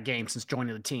back-to-back games since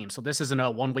joining the team. So this isn't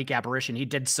a 1-week aberration. He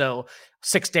did so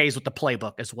 6 days with the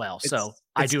playbook as well. So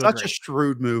I do agree. It's such a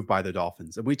shrewd move by the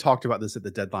Dolphins. And we talked about this at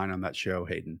the deadline on that show,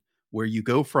 Hayden, where you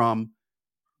go from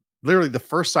literally the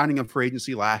first signing of free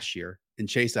agency last year in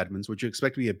Chase Edmonds, which you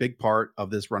expect to be a big part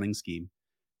of this running scheme.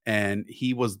 And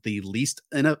he was the least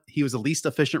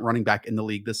efficient running back in the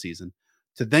league this season,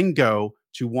 to then go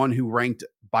to one who ranked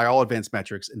by all advanced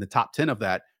metrics in the top 10 of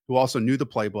that, who also knew the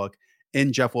playbook,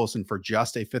 in Jeff Wilson for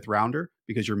just a 5th rounder,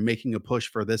 because you're making a push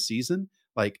for this season.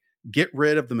 Like, get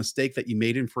rid of the mistake that you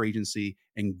made in free agency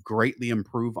and greatly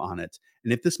improve on it.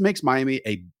 And if this makes Miami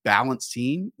a balanced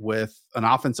team with an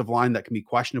offensive line that can be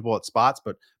questionable at spots,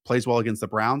 but plays well against the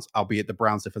Browns, albeit the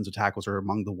Browns defensive tackles are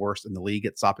among the worst in the league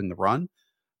at stopping the run,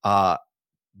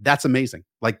 that's amazing.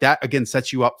 Like, that again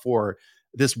sets you up for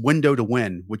this window to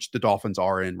win, which the Dolphins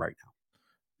are in right now.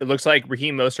 It looks like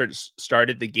Raheem Mostert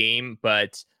started the game,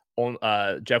 but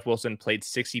Jeff Wilson played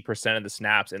 60% of the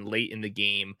snaps, and late in the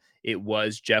game, it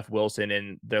was Jeff Wilson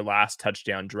in their last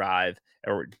touchdown drive,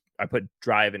 or I put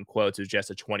drive in quotes. It was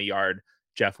just a 20-yard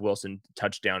Jeff Wilson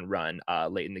touchdown run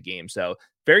late in the game. So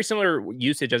very similar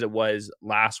usage as it was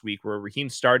last week, where Raheem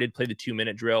started, played the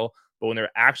 2-minute drill, but when they're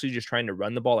actually just trying to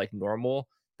run the ball like normal,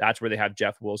 that's where they have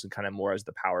Jeff Wilson kind of more as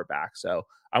the power back. So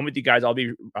I'm with you guys. I'll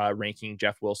be ranking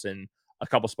Jeff Wilson a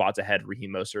couple spots ahead of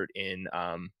Raheem Mostert in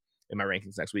my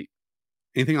rankings next week.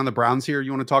 Anything on the Browns here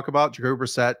you want to talk about? Jacoby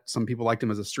Brissett, some people liked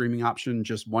him as a streaming option,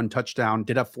 just 1 touchdown,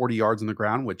 did have 40 yards on the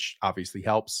ground, which obviously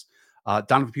helps.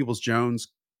 Donovan Peoples-Jones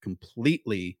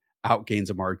completely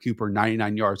outgains Amari Cooper,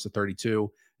 99 yards to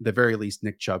 32. At the very least,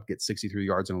 Nick Chubb gets 63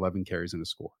 yards and 11 carries and a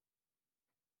score.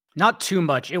 Not too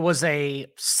much. It was a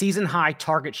season high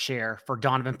target share for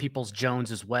Donovan Peoples-Jones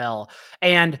as well.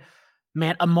 And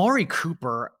man, Amari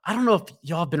Cooper, I don't know if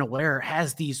y'all have been aware,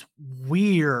 has these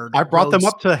weird. I brought them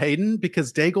up to Hayden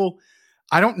because Daigle,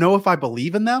 I don't know if I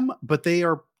believe in them, but they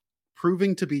are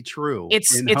proving to be true.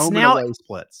 It's now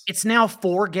splits. It's now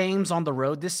 4 games on the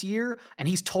road this year, and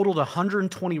he's totaled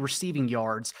 120 receiving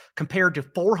yards compared to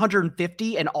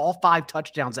 450 and all 5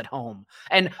 touchdowns at home.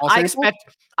 And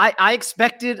I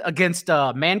expected against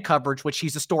man coverage, which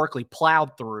he's historically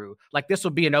plowed through, like this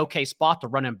would be an okay spot to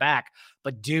run him back.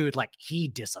 But dude, like, he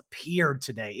disappeared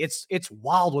today. It's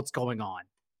wild what's going on.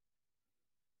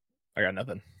 I got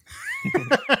nothing.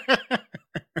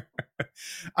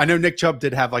 I know Nick Chubb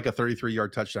did have like a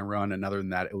 33-yard touchdown run, and other than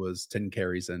that, it was 10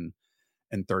 carries and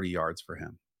 30 yards for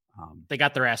him. They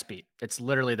got their ass beat. It's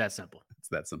literally that simple. It's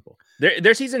that simple.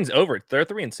 Their season's over. They're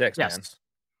 3-6, yes.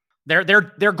 man.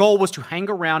 Their goal was to hang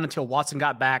around until Watson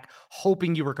got back,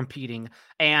 hoping you were competing.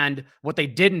 And what they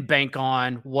didn't bank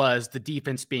on was the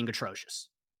defense being atrocious.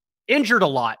 Injured a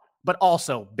lot, but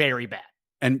also very bad.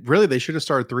 And really, they should have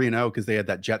started 3-0 because they had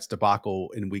that Jets debacle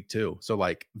in week 2. So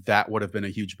like that would have been a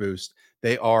huge boost.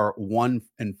 They are 1-5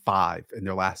 in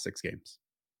their last 6 games.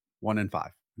 1-5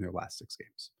 in their last 6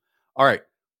 games. All right,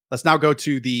 let's now go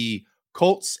to the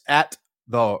Colts at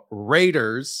the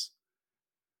Raiders.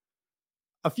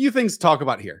 A few things to talk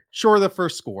about here. Sure, the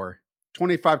first score,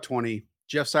 25-20.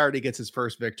 Jeff Saturday gets his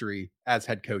first victory as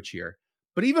head coach here.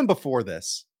 But even before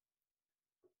this,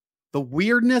 the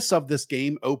weirdness of this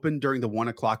game opened during the 1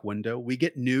 o'clock window. We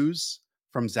get news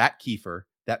from Zach Kiefer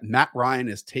that Matt Ryan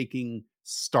is taking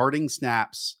starting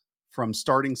snaps from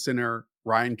starting center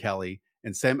Ryan Kelly,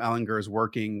 and Sam Ehlinger is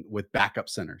working with backup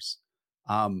centers.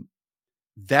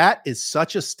 That is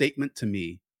such a statement to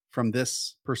me from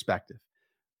this perspective,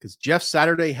 because Jeff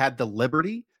Saturday had the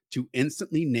liberty to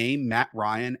instantly name Matt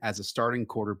Ryan as a starting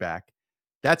quarterback.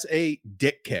 That's a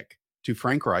dick kick to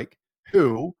Frank Reich,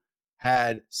 who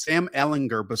had Sam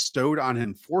Ehlinger bestowed on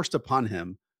him, forced upon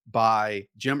him by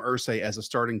Jim Irsay as a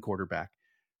starting quarterback.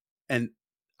 And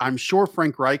I'm sure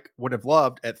Frank Reich would have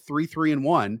loved at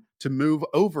 3-1 to move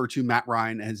over to Matt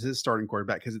Ryan as his starting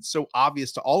quarterback, because it's so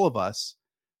obvious to all of us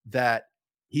that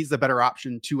he's the better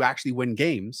option to actually win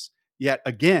games. Yet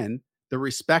again, the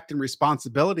respect and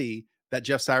responsibility that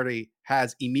Jeff Saturday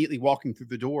has immediately walking through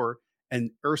the door and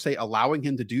Irsay allowing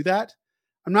him to do that.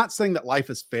 I'm not saying that life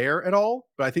is fair at all,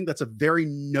 but I think that's a very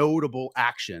notable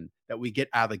action that we get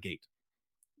out of the gate.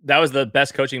 That was the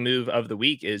best coaching move of the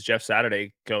week, is Jeff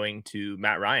Saturday going to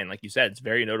Matt Ryan. Like you said, it's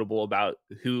very notable about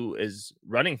who is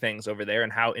running things over there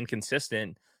and how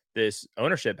inconsistent this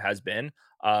ownership has been.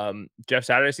 Jeff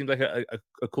Saturday seems like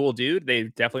a cool dude. They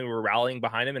definitely were rallying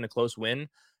behind him in a close win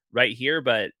right here,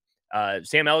 but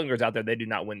Sam Ehlinger's out there. They do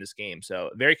not win this game.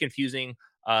 So very confusing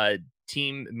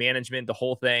team management, the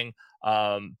whole thing.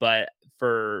 But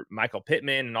for Michael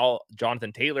Pittman and all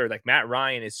Jonathan Taylor, like Matt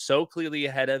Ryan is so clearly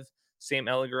ahead of Sam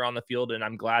Ehlinger on the field. And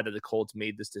I'm glad that the Colts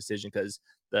made this decision, because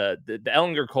the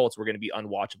Ehlinger Colts were going to be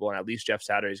unwatchable. And at least Jeff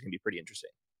Saturday is going to be pretty interesting.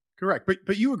 Correct.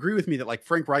 But you agree with me that like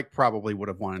Frank Reich probably would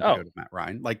have wanted to go to Matt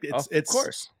Ryan. Like it's of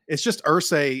course. It's just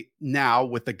Irsay now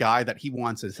with the guy that he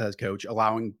wants as head coach,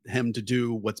 allowing him to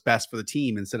do what's best for the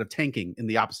team instead of tanking in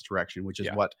the opposite direction, which is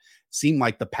what seemed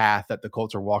like the path that the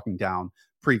Colts are walking down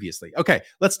previously. Okay,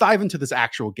 let's dive into this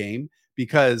actual game,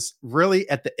 because really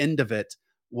at the end of it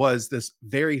was this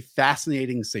very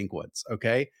fascinating sequence.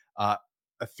 Okay. A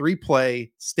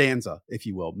 3-play stanza, if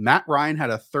you will. Matt Ryan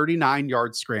had a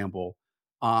 39-yard scramble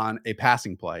on a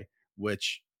passing play,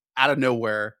 which out of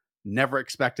nowhere, never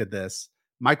expected this.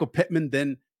 Michael Pittman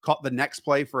then caught the next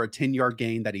play for a 10-yard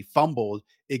gain that he fumbled.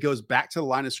 It goes back to the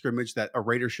line of scrimmage that a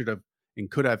Raider should have and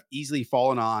could have easily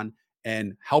fallen on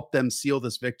and helped them seal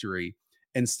this victory.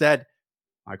 Instead,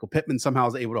 Michael Pittman somehow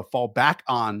is able to fall back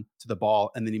on to the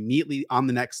ball, and then immediately on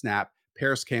the next snap,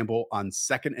 Paris Campbell on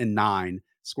 2nd and 9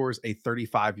 scores a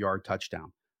 35-yard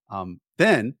touchdown.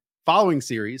 Then, following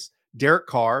series, Derek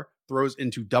Carr throws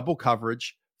into double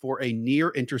coverage for a near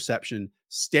interception,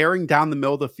 staring down the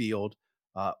middle of the field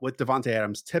with Davante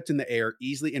Adams tipped in the air,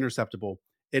 easily interceptable.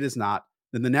 It is not.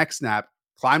 Then the next snap,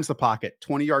 climbs the pocket,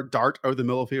 20-yard dart over the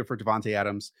middle of the field for Davante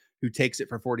Adams, who takes it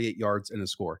for 48 yards and a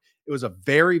score. It was a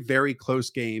very, very close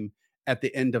game at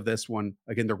the end of this one.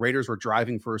 Again, the Raiders were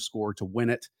driving for a score to win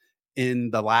it in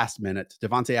the last minute.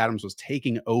 Davante Adams was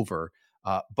taking over,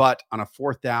 but on a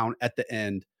 4th down at the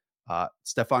end,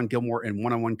 Stephon Gilmore in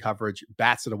one-on-one coverage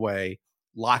bats it away,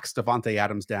 locks Davante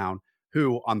Adams down,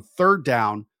 who on 3rd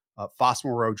down, Foss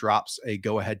Moreau drops a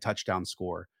go-ahead touchdown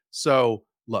score. So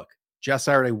look, Jeff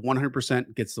Saturday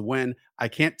 100% gets the win. I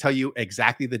can't tell you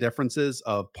exactly the differences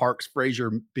of Parks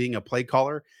Frazier being a play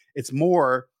caller. It's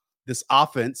more this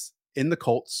offense in the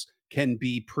Colts can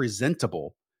be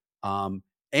presentable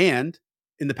and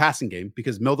in the passing game,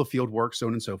 because middle of the field work, so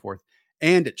on and so forth.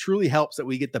 And it truly helps that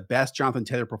we get the best Jonathan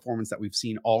Taylor performance that we've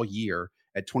seen all year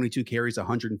at 22 carries,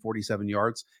 147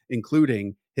 yards,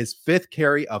 including his 5th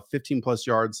carry of 15+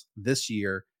 yards this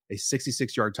year, a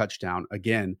 66-yard touchdown.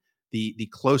 Again, the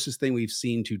closest thing we've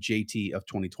seen to JT of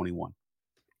 2021.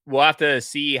 We'll have to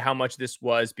see how much this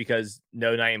was, because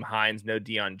no Nyheim Hines, no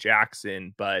Deion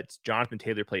Jackson, but Jonathan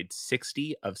Taylor played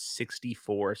 60 of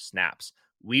 64 snaps.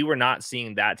 We were not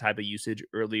seeing that type of usage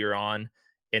earlier on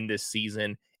in this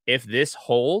season. If this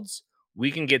holds,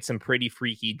 we can get some pretty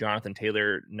freaky Jonathan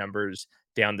Taylor numbers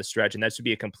down the stretch. And that should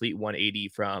be a complete 180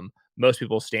 from most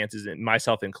people's stances, and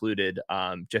myself included.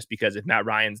 Just because if Matt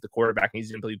Ryan's the quarterback and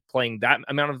he's going to be playing that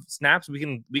amount of snaps, we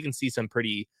can see some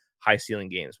pretty high ceiling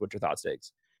games. What's your thoughts,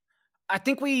 Diggs? I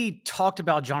think we talked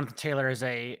about Jonathan Taylor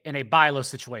in a buy low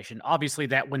situation. Obviously,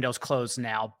 that window's closed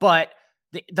now, but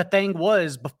the thing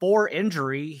was, before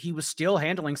injury, he was still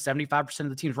handling 75% of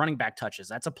the team's running back touches.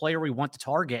 That's a player we want to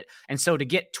target. And so to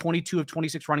get 22 of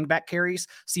 26 running back carries,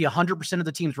 see 100% of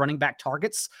the team's running back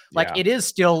targets, it is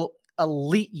still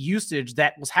elite usage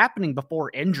that was happening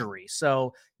before injury.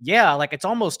 So yeah,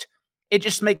 it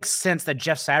just makes sense that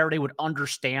Jeff Saturday would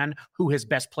understand who his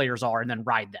best players are and then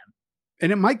ride them.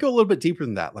 And it might go a little bit deeper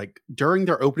than that. Like during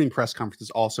their opening press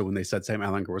conferences, also when they said Sam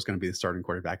Ehlinger was going to be the starting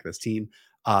quarterback of this team,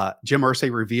 Jim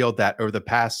Irsay revealed that over the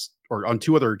past, or on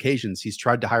 2 other occasions, he's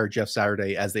tried to hire Jeff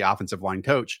Saturday as the offensive line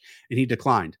coach, and he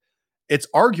declined. It's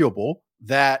arguable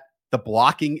that the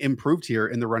blocking improved here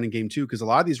in the running game too, because a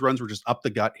lot of these runs were just up the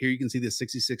gut. Here you can see the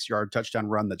 66-yard touchdown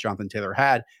run that Jonathan Taylor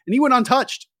had, and he went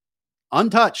untouched,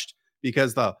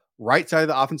 because the right side of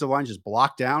the offensive line just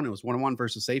blocked down. It was 1-on-1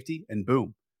 versus safety, and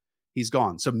boom, he's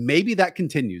gone. So maybe that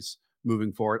continues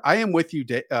moving forward. I am with you,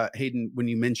 Hayden, when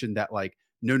you mentioned that, like,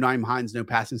 no Nyheim Hines, no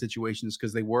passing situations,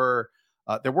 because there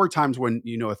were times when,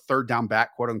 a third down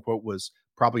back, quote unquote, was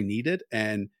probably needed.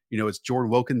 And, it's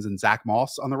Jordan Wilkins and Zach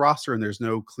Moss on the roster, and there's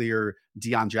no clear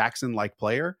Deion Jackson-like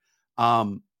player.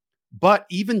 But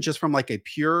even just from like a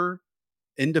pure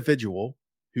individual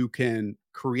who can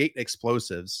create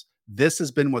explosives, this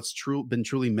has been what's been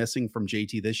truly missing from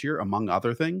JT this year, among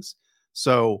other things.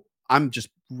 So I'm just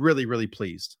really, really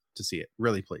pleased to see it.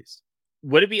 Really pleased.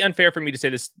 Would it be unfair for me to say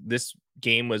this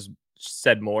game was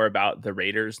said more about the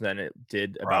Raiders than it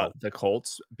did about the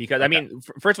Colts? Because, okay.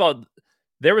 First of all,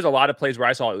 there was a lot of plays where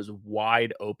I saw it was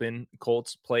wide open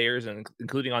Colts players, and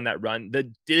including on that run.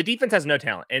 The defense has no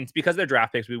talent, and it's because of their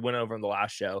draft picks. We went over in the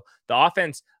last show. The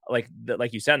offense, like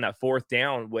you said, in that 4th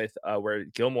down with where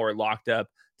Gilmore locked up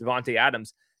Devontae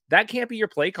Adams, that can't be your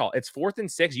play call. It's 4th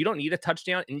and 6. You don't need a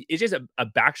touchdown. And it's just a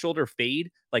back shoulder fade,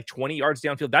 like 20 yards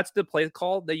downfield. That's the play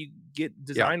call that you get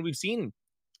designed. Yeah. We've seen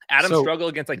Adams struggle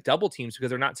against like double teams because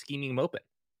they're not scheming him open.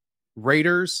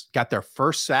 Raiders got their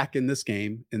first sack in this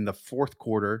game in the 4th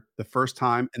quarter, the first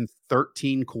time in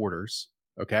 13 quarters,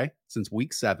 okay, since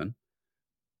week 7.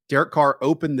 Derek Carr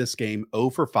opened this game 0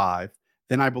 for 5,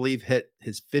 then I believe hit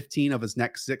his 15 of his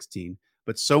next 16.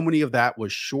 But so many of that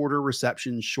was shorter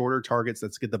receptions, shorter targets.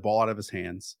 Let's get the ball out of his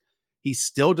hands. He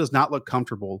still does not look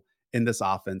comfortable in this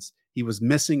offense. He was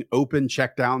missing open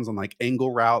checkdowns on like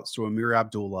angle routes to Amir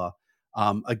Abdullah.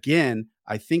 Again,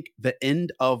 I think the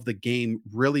end of the game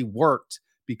really worked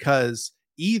because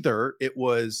either it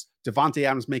was Devontae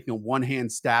Adams making a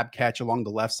one-hand stab catch along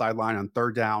the left sideline on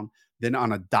 3rd down, then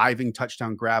on a diving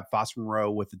touchdown grab, Foster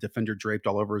Moreau with the defender draped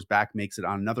all over his back makes it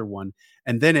on another one.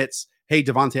 And then it's, hey,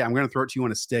 Devontae, I'm going to throw it to you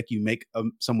on a stick. You make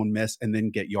someone miss and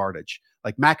then get yardage.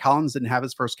 Like Mac Hollins didn't have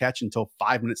his first catch until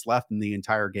 5 minutes left in the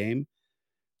entire game.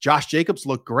 Josh Jacobs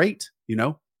looked great. I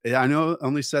know it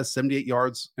only says 78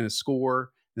 yards and a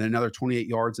score and another 28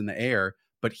 yards in the air,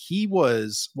 but he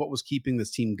was what was keeping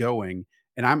this team going.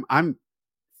 And I'm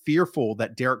fearful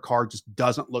that Derek Carr just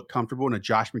doesn't look comfortable in a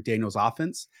Josh McDaniels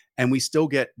offense. And we still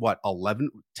get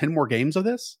 10 more games of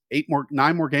this,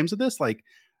 9 more games of this. Like,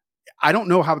 I don't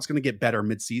know how it's going to get better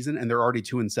midseason, and they're already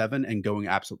 2-7 and going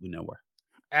absolutely nowhere.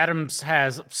 Adams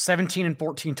has 17 and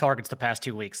 14 targets the past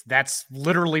 2 weeks. That's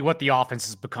literally what the offense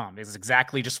has become. It's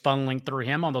exactly just funneling through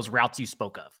him on those routes you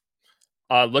spoke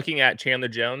of. Looking at Chandler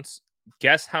Jones,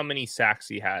 guess how many sacks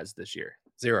he has this year?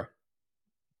 0.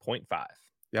 0.5.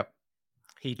 Yep.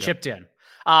 He chipped in.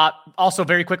 Also,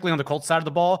 very quickly on the Colts side of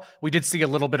the ball, we did see a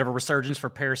little bit of a resurgence for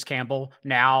Paris Campbell.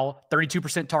 Now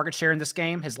 32% target share in this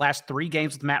game. His last 3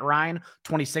 games with Matt Ryan,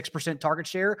 26% target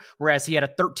share, whereas he had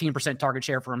a 13% target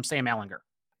share from Sam Ehlinger.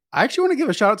 I actually want to give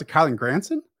a shout out to Kylen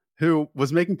Granson, who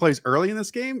was making plays early in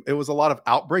this game. It was a lot of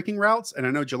outbreaking routes, and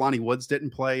I know Jelani Woods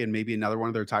didn't play, and maybe another one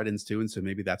of their tight ends too, and so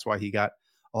maybe that's why he got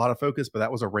a lot of focus, but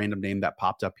that was a random name that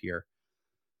popped up here.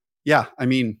 Yeah,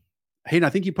 Hayden, I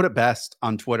think you put it best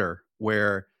on Twitter,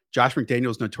 where Josh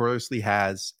McDaniels notoriously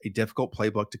has a difficult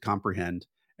playbook to comprehend,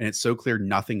 and it's so clear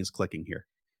nothing is clicking here.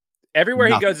 Everywhere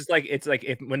he goes, it's like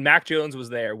if when Mac Jones was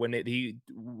there, when he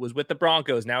was with the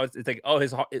Broncos, now it's like,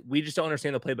 we just don't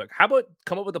understand the playbook. How about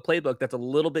come up with a playbook that's a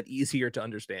little bit easier to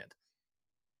understand?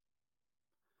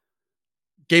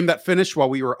 Game that finished while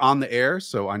we were on the air,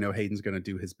 so I know Hayden's going to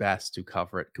do his best to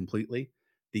cover it completely.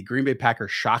 The Green Bay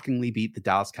Packers shockingly beat the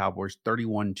Dallas Cowboys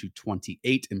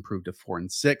 31-28, improved to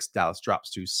 4-6. Dallas drops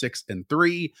to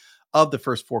 6-3. of the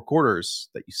first 4 quarters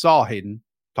that you saw, Hayden.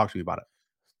 Talk to me about it.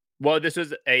 Well, this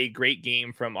was a great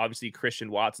game from obviously Christian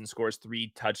Watson scores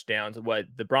 3 touchdowns. What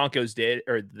the Broncos did,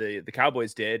 or the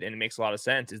Cowboys did, and it makes a lot of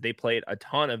sense, is they played a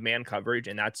ton of man coverage,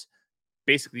 and that's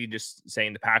basically just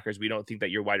saying the Packers, we don't think that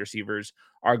your wide receivers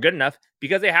are good enough,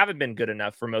 because they haven't been good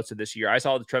enough for most of this year. I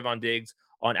saw the Trevon Diggs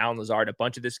on Allen Lazard a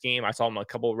bunch of this game. I saw him a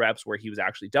couple of reps where he was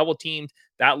actually double teamed.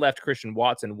 That left Christian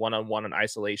Watson one-on-one on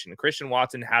isolation. Christian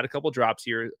Watson had a couple drops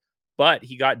here, but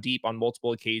he got deep on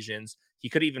multiple occasions. He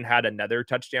could have even had another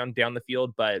touchdown down the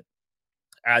field, but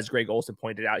as Greg Olsen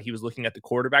pointed out, he was looking at the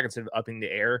quarterback instead of upping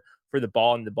the air for the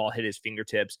ball, and the ball hit his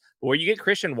fingertips. But where you get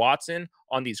Christian Watson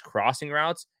on these crossing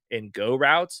routes and go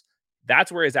routes,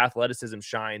 that's where his athleticism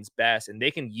shines best, and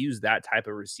they can use that type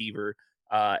of receiver.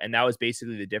 And that was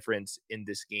basically the difference in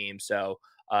this game. So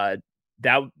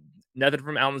that nothing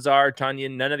from Allen Lazard,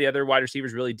 Tonyan, none of the other wide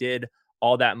receivers really did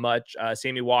all that much.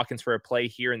 Sammy Watkins for a play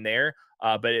here and there,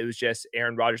 but it was just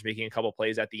Aaron Rodgers making a couple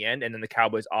plays at the end, and then the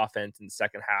Cowboys offense in the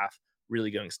second half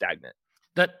really going stagnant.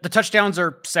 The touchdowns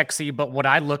are sexy, but what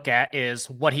I look at is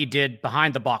what he did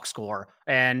behind the box score.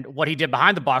 And what he did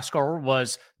behind the box score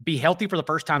was be healthy for the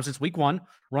first time since week 1,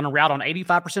 run a route on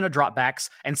 85% of dropbacks,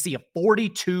 and see a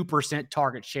 42%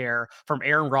 target share from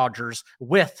Aaron Rodgers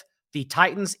with the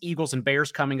Titans, Eagles, and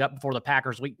Bears coming up before the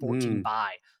Packers week 14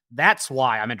 bye. That's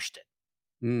why I'm interested.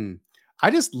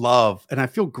 I just love, and I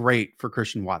feel great for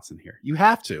Christian Watson here. You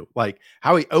have to, like,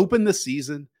 how he opened the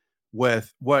season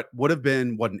with what would have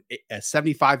been a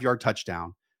 75-yard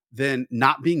touchdown, then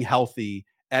not being healthy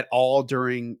at all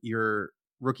during your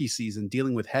rookie season,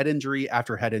 dealing with head injury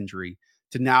after head injury,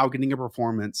 to now getting a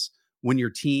performance when your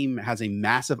team has a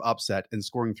massive upset and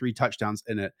scoring 3 touchdowns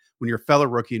in it, when your fellow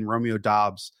rookie and Romeo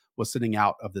Doubs was sitting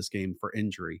out of this game for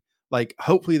injury. Like,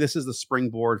 hopefully this is the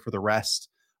springboard for the rest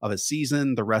of his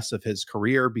season, the rest of his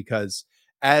career, because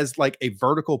as like a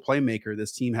vertical playmaker,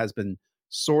 this team has been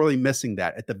sorely missing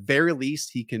that. At the very least,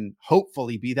 he can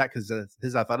hopefully be that, because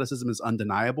his athleticism is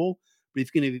undeniable. But if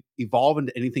he can evolve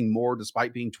into anything more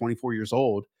despite being 24 years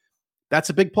old, that's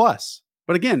a big plus.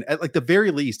 But again, at like the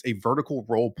very least, a vertical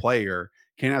role player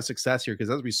can have success here,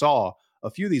 because as we saw, a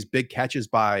few of these big catches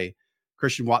by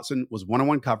Christian Watson was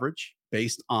one-on-one coverage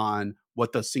based on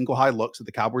what the single high looks that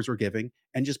the Cowboys were giving,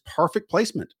 and just perfect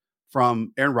placement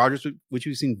from Aaron Rodgers, which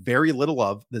we've seen very little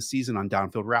of this season on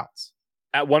downfield routes.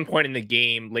 At one point in the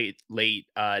game, late,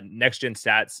 Next Gen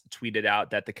Stats tweeted out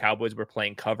that the Cowboys were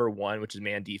playing cover 1, which is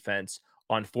man defense,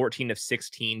 on 14 of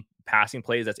 16 passing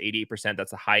plays. That's 88%.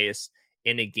 That's the highest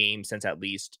in a game since at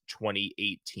least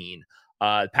 2018.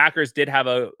 Packers did have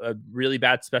a really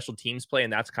bad special teams play,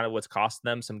 and that's kind of what's cost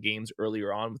them some games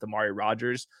earlier on with Amari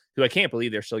Rodgers, who I can't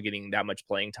believe they're still getting that much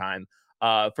playing time.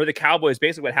 For the Cowboys,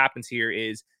 basically what happens here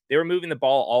is they were moving the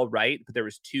ball all right, but there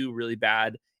was 2 really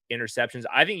bad interceptions.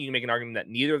 I think you can make an argument that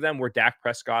neither of them were Dak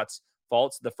Prescott's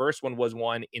faults. The first one was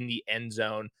one in the end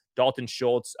zone. Dalton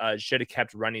Schultz should have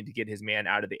kept running to get his man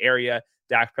out of the area.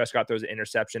 Dak Prescott throws an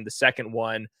interception. The second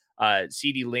one,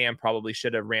 CeeDee Lamb probably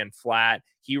should have ran flat.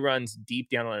 He runs deep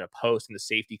down on a post, and the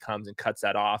safety comes and cuts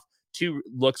that off. 2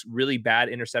 looks really bad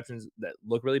interceptions that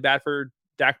look really bad for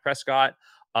Dak Prescott.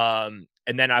 And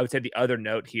then I would say the other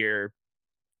note here,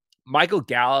 Michael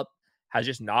Gallup has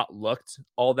just not looked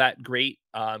all that great.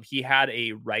 He had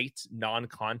a right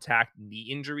non-contact knee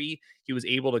injury. He was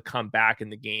able to come back in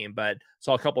the game, but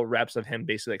saw a couple of reps of him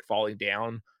basically like falling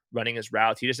down, running his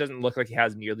routes. He just doesn't look like he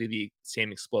has nearly the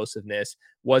same explosiveness.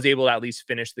 Was able to at least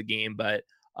finish the game, but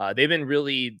they've been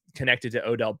really connected to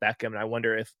Odell Beckham. And I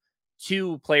wonder if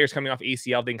 2 players coming off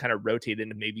ACL, they can kind of rotate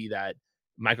into maybe that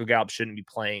Michael Gallup shouldn't be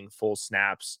playing full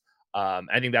snaps.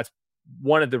 I think that's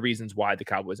one of the reasons why the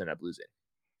Cowboys end up losing.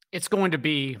 It's going to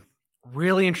be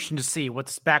really interesting to see what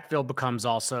this backfield becomes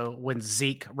also when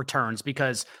Zeke returns,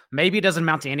 because maybe it doesn't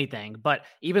amount to anything. But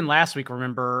even last week,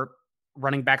 remember,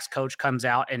 running backs coach comes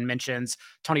out and mentions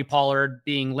Tony Pollard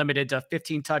being limited to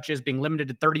 15 touches, being limited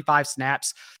to 35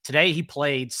 snaps. Today, he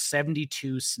played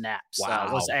 72 snaps. Wow.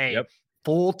 Was a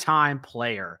full-time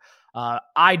player.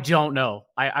 I don't know.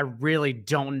 I really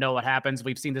don't know what happens.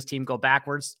 We've seen this team go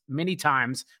backwards many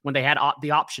times when they had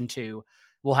the option to.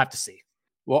 We'll have to see.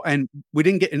 Well, and we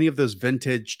didn't get any of those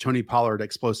vintage Tony Pollard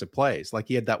explosive plays. Like,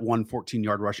 he had that 1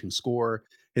 14-yard rushing score.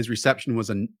 His reception was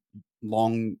a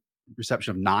long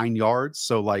reception of 9 yards.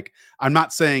 So, like, I'm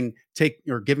not saying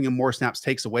giving him more snaps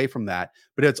takes away from that,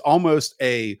 but it's almost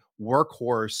a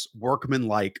workhorse,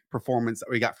 workman-like performance that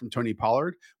we got from Tony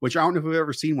Pollard, which I don't know if we've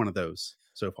ever seen one of those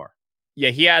so far. Yeah,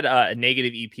 he had a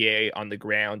negative EPA on the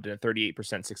ground and a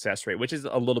 38% success rate, which is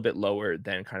a little bit lower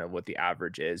than kind of what the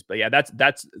average is. But yeah,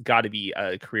 that's got to be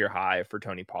a career high for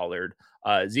Tony Pollard.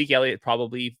 Zeke Elliott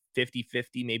probably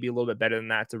 50-50, maybe a little bit better than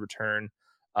that to return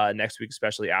next week,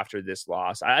 especially after this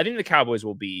loss. I think the Cowboys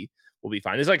will be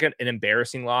fine. This is like an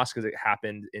embarrassing loss because it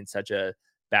happened in such a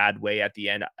bad way at the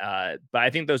end. But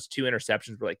I think those 2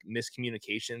 interceptions were like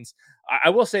miscommunications. I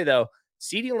will say though,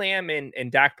 CeeDee Lamb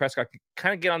and Dak Prescott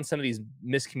kind of get on some of these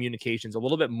miscommunications a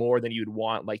little bit more than you'd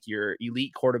want like your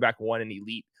elite quarterback 1 and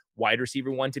elite wide receiver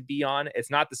 1 to be on.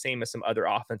 It's not the same as some other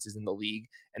offenses in the league.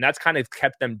 And that's kind of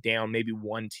kept them down maybe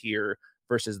 1 tier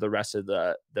versus the rest of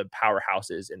the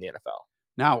powerhouses in the NFL.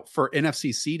 Now for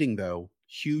NFC seeding though,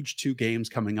 huge 2 games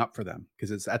coming up for them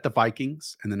because it's at the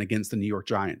Vikings and then against the New York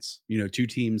Giants, 2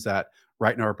 teams that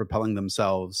right now are propelling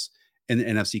themselves in the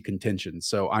NFC contention.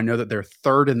 So I know that they're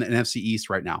 3rd in the NFC East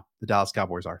right now. The Dallas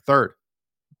Cowboys are 3rd.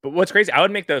 But what's crazy, I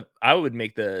would make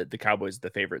the Cowboys the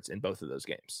favorites in both of those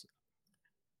games.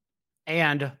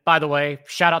 And by the way,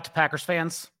 shout out to Packers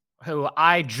fans who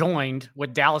I joined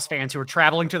with Dallas fans who were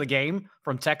traveling to the game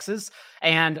from Texas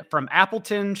and from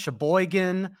Appleton,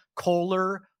 Sheboygan,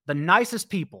 Kohler, the nicest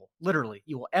people literally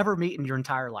you will ever meet in your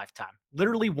entire lifetime.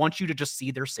 Literally want you to just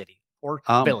see their city or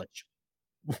village.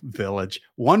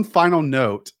 One final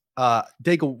note.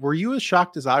 Daigle, were you as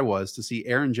shocked as I was to see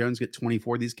Aaron Jones get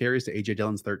 24 of these carries to AJ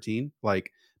Dillon's 13?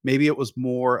 Like maybe it was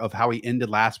more of how he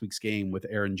ended last week's game with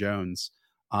Aaron Jones,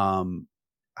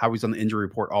 how he's on the injury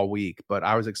report all week, but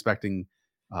I was expecting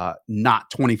not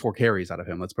 24 carries out of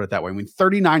him. Let's put it that way. I mean,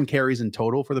 39 carries in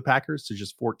total for the Packers to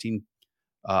just 14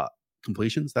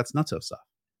 completions. That's nuts of stuff.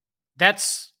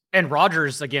 And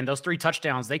Rodgers, again, those 3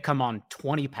 touchdowns, they come on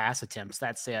 20 pass attempts.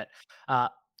 That's it.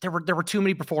 There were too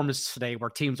many performances today where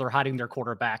teams are hiding their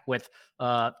quarterback with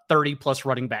 30 plus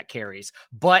running back carries.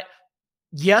 But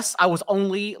yes, I was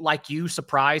only like you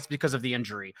surprised because of the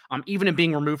injury. Even in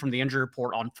being removed from the injury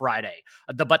report on Friday.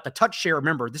 But the touch share,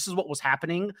 remember, this is what was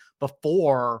happening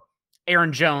before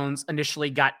Aaron Jones initially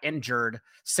got injured,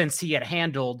 since he had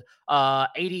handled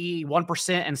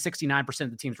 81% and 69%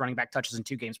 of the team's running back touches in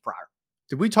 2 games prior.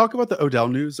 Did we talk about the Odell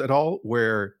news at all,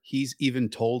 where he's even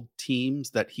told teams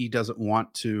that he doesn't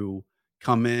want to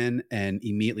come in and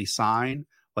immediately sign?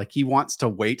 Like he wants to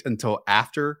wait until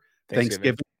after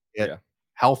Thanksgiving to get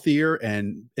healthier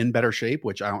and in better shape,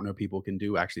 which I don't know people can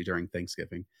do actually during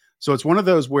Thanksgiving. So it's one of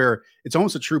those where it's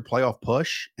almost a true playoff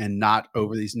push and not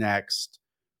over these next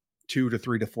 2 to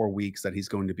 3 to 4 weeks that he's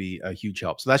going to be a huge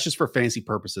help. So that's just for fantasy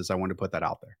purposes. I want to put that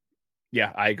out there.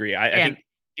 Yeah, I agree. I think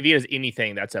if he does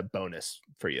anything, that's a bonus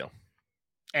for you.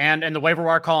 And in the waiver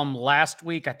wire column last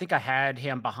week, I think I had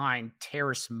him behind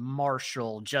Terrace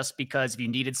Marshall just because if you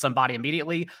needed somebody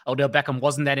immediately, Odell Beckham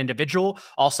wasn't that individual.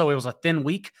 Also, it was a thin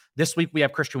week. This week, we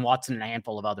have Christian Watson and a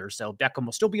handful of others. So Beckham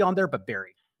will still be on there, but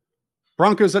buried.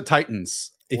 Broncos at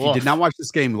Titans. If you did not watch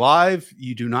this game live,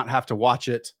 you do not have to watch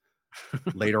it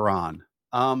later on.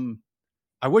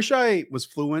 I wish I was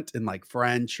fluent in like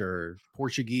French or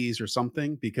Portuguese or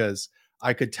something, because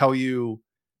I could tell you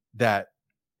that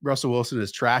Russell Wilson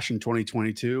is trash in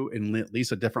 2022 in at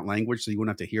least a different language, so you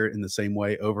wouldn't have to hear it in the same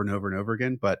way over and over and over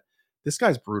again. But this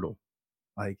guy's brutal.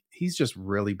 Like he's just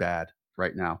really bad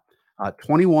right now.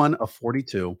 21 of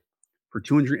 42 for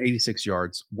 286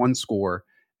 yards, 1 score,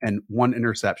 and 1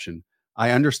 interception.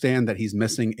 I understand that he's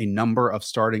missing a number of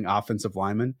starting offensive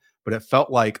linemen, but it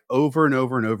felt like over and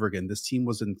over and over again, this team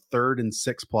was in 3rd and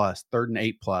 6 plus, 3rd and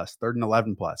 8 plus, 3rd and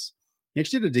 11 plus. He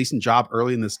actually did a decent job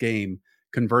early in this game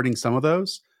converting some of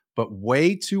those, but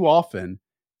way too often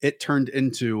it turned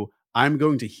into, I'm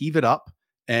going to heave it up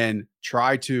and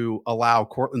try to allow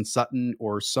Courtland Sutton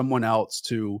or someone else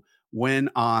to win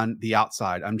on the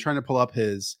outside. I'm trying to pull up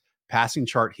his passing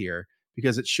chart here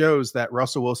because it shows that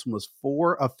Russell Wilson was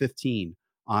 4 of 15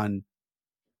 on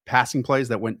passing plays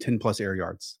that went 10 plus air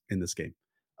yards in this game.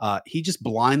 He just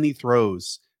blindly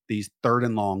throws these 3rd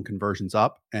and long conversions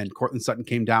up, and Courtland Sutton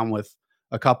came down with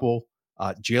a couple.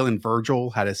 Jalen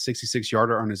Virgil had a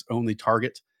 66-yarder on his only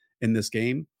target in this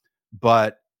game,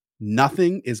 but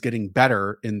nothing is getting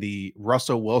better in the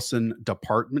Russell Wilson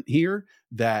department here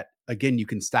that, again, you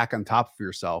can stack on top of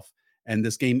yourself. And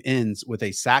this game ends with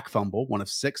a sack fumble, one of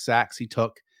 6 sacks he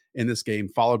took in this game,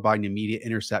 followed by an immediate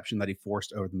interception that he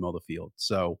forced over the middle of the field.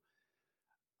 So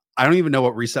I don't even know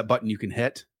what reset button you can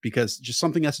hit, because just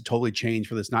something has to totally change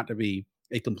for this not to be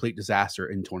a complete disaster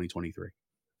in 2023.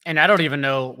 And I don't even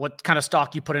know what kind of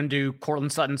stock you put into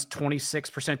Courtland Sutton's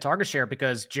 26% target share,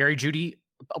 because Jerry Jeudy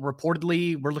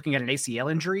reportedly we're looking at an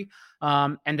ACL injury.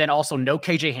 And then also no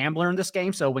KJ Hamler in this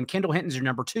game. So when Kendall Hinton's your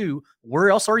number 2,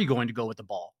 where else are you going to go with the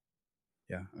ball?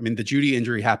 Yeah. I mean, the Jeudy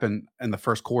injury happened in the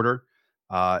first quarter.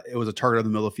 It was a target of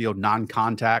the middle of the field,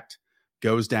 non-contact,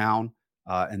 goes down.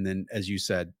 And then, as you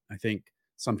said, I think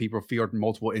some people feared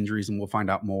multiple injuries, and we'll find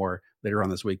out more later on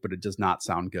this week, but it does not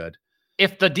sound good.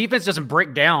 If the defense doesn't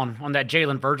break down on that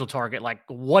Jalen Virgil target, like,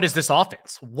 what is this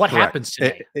offense? What happens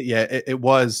today? It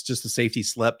was just the safety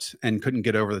slipped and couldn't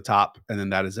get over the top, and then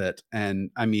that is it. And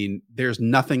I mean, there's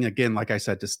nothing, again, like I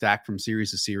said, to stack from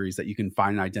series to series that you can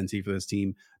find an identity for this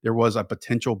team. There was a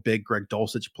potential big Greg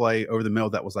Dulcich play over the middle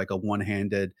that was like a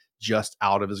one-handed, just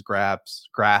out of his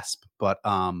grasp, but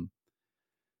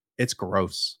it's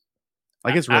gross.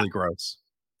 Like, it's really gross.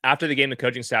 After the game, the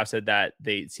coaching staff said that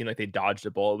they seemed like they dodged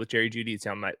a bullet with Jerry Jeudy.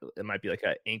 It might be like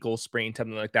an ankle sprain,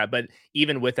 something like that. But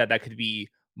even with that, that could be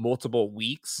multiple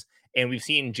weeks. And we've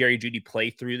seen Jerry Jeudy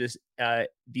play through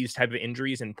these type of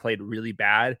injuries and played really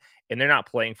bad. And they're not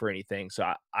playing for anything.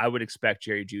 So I would expect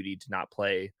Jerry Jeudy to not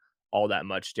play all that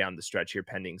much down the stretch here,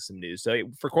 pending some news. So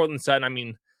for Courtland Sutton, I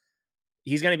mean,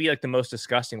 he's going to be like the most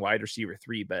disgusting wide receiver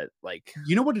 3. But like,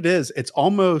 you know what it is? It's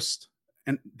almost,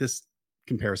 and this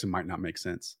comparison might not make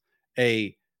sense,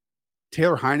 a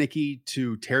Taylor Heineke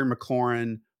to Terry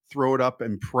McLaurin, throw it up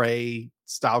and pray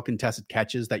style contested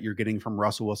catches that you're getting from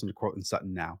Russell Wilson to Courtland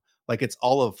Sutton now. Like, it's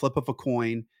all a flip of a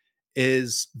coin.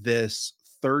 Is this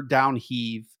third down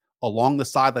heave along the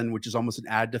sideline, which is almost an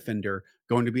added defender,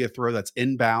 going to be a throw that's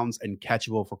inbounds and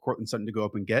catchable for Courtland Sutton to go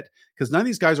up and get? Because none of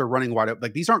these guys are running wide open.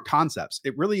 Like, these aren't concepts.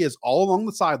 It really is all along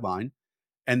the sideline.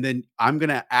 And then I'm going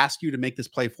to ask you to make this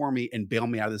play for me and bail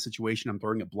me out of the situation. I'm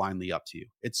throwing it blindly up to you.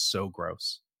 It's so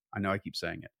gross. I know I keep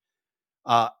saying it.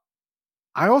 I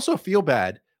also feel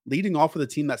bad leading off with a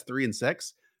team that's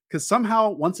 3-6, because somehow,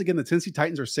 once again, the Tennessee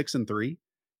Titans are 6-3,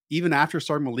 even after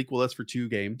starting Malik Willis for 2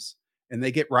 games, and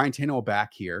they get Ryan Tannehill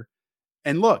back here.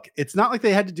 And look, it's not like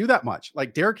they had to do that much.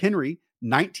 Like, Derrick Henry,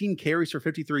 19 carries for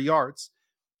 53 yards.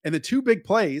 And the 2 big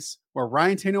plays where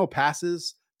Ryan Tannehill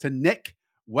passes to Nick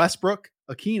Westbrook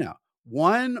Aquina.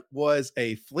 One was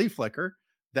a flea flicker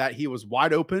that he was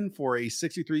wide open for a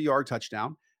 63-yard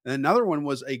touchdown. And another one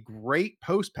was a great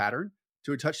post pattern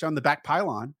to a touchdown, the back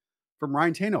pylon from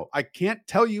Ryan Tannehill. I can't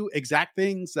tell you exact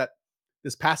things that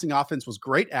this passing offense was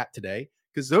great at today,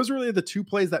 because those are really the 2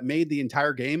 plays that made the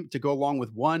entire game, to go along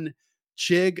with one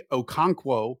Chig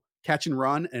Okonkwo catch and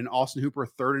run and Austin Hooper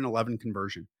 3rd and 11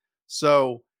 conversion.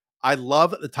 So I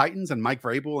love that the Titans and Mike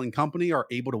Vrabel and company are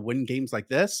able to win games like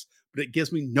this, but it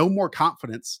gives me no more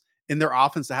confidence in their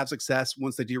offense to have success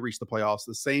once they do reach the playoffs.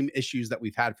 The same issues that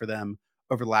we've had for them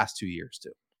over the last 2 years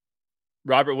too.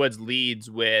 Robert Woods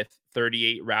leads with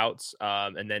 38 routes,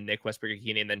 and then Nick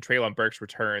Westbrook-Ikhine, and then Treylon Burks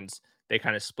returns. They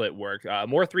kind of split work.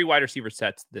 More 3 wide receiver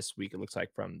sets this week, it looks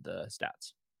like, from the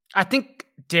stats. I think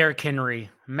Derrick Henry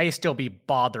may still be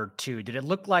bothered too. Did it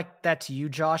look like that to you,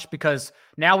 Josh? Because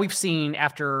now we've seen,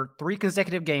 after 3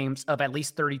 consecutive games of at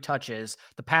least 30 touches,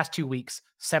 the past 2 weeks,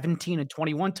 17 and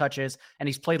 21 touches, and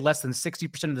he's played less than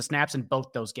 60% of the snaps in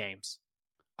both those games.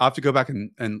 I'll have to go back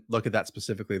and look at that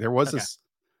specifically. There was this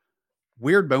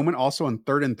weird moment also on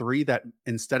 3rd and 3 that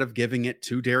instead of giving it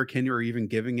to Derrick Henry or even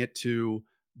giving it to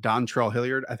Dontrell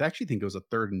Hilliard, I actually think it was a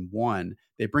 3rd and 1.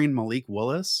 They bring Malik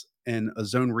Willis in a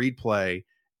zone read play,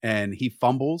 and he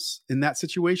fumbles in that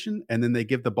situation, and then they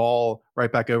give the ball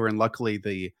right back over, and luckily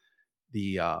the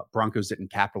Broncos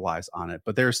didn't capitalize on it.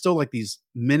 But there's still like these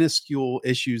minuscule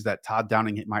issues that Todd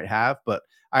Downing might have, but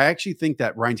I actually think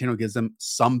that Ryan Tannehill gives them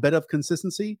some bit of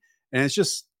consistency, and it's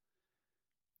just,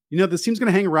 this team's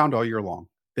going to hang around all year long.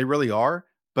 They really are,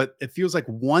 but it feels like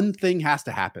one thing has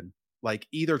to happen. Like,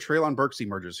 either Treylon Burks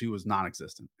emerges, who was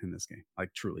non-existent in this game,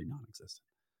 like truly non-existent,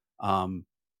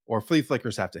 or flea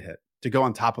flickers have to hit to go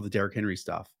on top of the Derrick Henry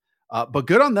stuff. But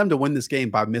good on them to win this game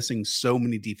by missing so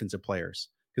many defensive players,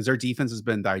 because their defense has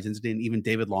been the identity, and even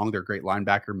David Long, their great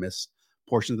linebacker, missed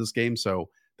portions of this game. So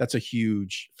that's a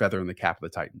huge feather in the cap of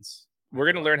the Titans. We're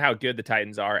going to learn how good the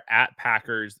Titans are at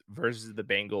Packers versus the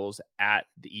Bengals, at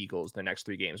the Eagles, the next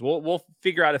 3 games. We'll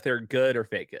figure out if they're good or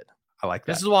fake good. I like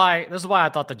that. This is why I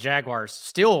thought the Jaguars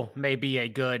still may be a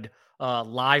good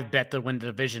live bet to win the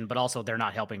division, but also they're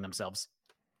not helping themselves.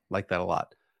 Like that a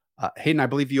lot. Hayden, I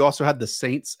believe you also had the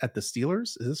Saints at the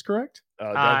Steelers. Is this correct?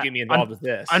 Don't get me involved with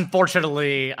this.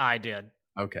 Unfortunately, I did.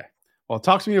 Okay. Well,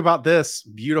 talk to me about this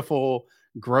beautiful,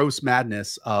 gross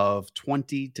madness of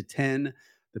 20-10.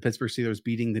 The Pittsburgh Steelers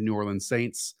beating the New Orleans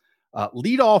Saints.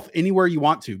 Lead off anywhere you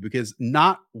want to, because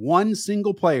not one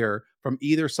single player from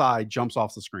either side jumps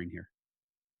off the screen here.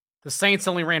 The Saints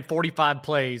only ran 45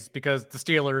 plays because the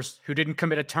Steelers, who didn't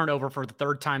commit a turnover for the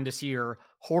 3rd time this year,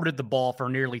 hoarded the ball for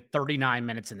nearly 39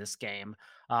 minutes in this game.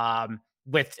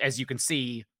 With, as you can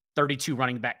see, 32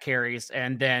 running back carries,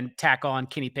 and then tack on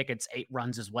Kenny Pickett's 8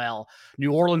 runs as well.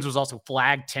 New Orleans was also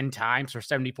flagged 10 times for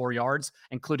 74 yards,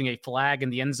 including a flag in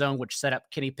the end zone, which set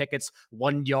up Kenny Pickett's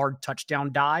 1-yard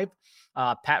touchdown dive.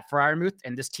 Pat Freiermuth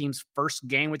and this team's first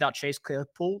game without Chase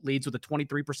Claypool leads with a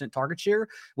 23% target share,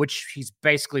 which he's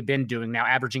basically been doing now,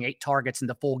 averaging 8 targets in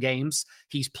the full games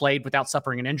he's played without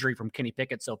suffering an injury from Kenny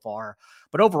Pickett so far.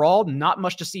 But overall, not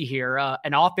much to see here.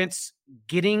 An offense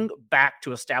getting back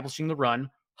to establishing the run,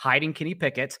 hiding Kenny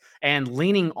Pickett, and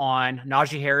leaning on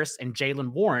Najee Harris and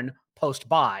Jaylen Warren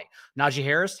post-bye. Najee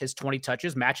Harris, his 20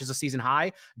 touches matches a season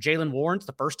high. Jaylen Warren's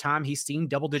the first time he's seen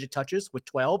double-digit touches with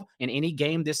 12 in any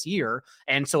game this year.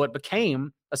 And so it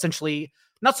became essentially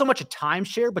not so much a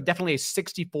timeshare, but definitely a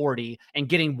 60-40, and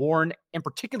getting Warren in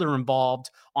particular involved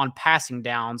on passing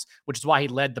downs, which is why he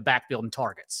led the backfield in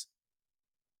targets.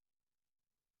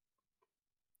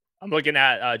 I'm looking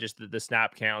at just the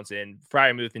snap counts, and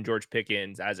Freiermuth and George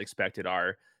Pickens, as expected,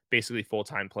 are basically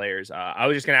full-time players. I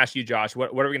was just going to ask you, Josh,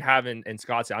 what are we going to have in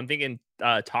Scottsdale? I'm thinking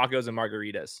tacos and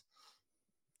margaritas.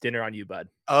 Dinner on you, bud.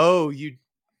 Oh,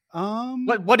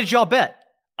 what did y'all bet?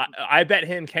 I bet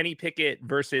him Kenny Pickett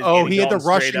versus. Oh, Andy he Dalton had the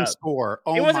rushing score.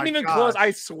 Oh, it wasn't even close.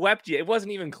 I swept you. It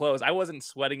wasn't even close. I wasn't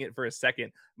sweating it for a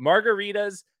second.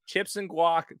 Margaritas, chips and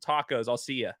guac, tacos. I'll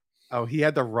see you. Oh, he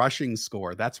had the rushing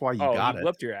score. That's why you got it.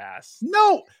 Whipped your ass.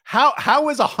 No. How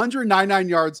is 199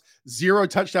 yards, 0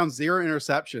 touchdowns, 0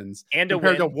 interceptions, and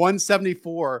compared to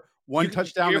 174, 1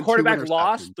 touchdown? Your quarterback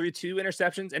lost through 2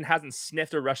 interceptions and hasn't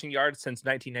sniffed a rushing yard since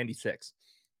 1996.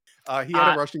 He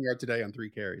had a rushing yard today on 3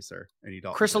 carries, sir. And he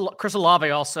Chris Olave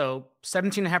also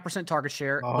 17.5% target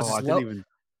share.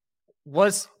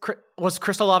 Was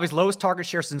Chris Olave's lowest target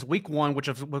share since week 1, which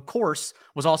of course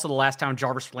was also the last time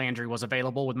Jarvis Landry was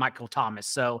available with Michael Thomas.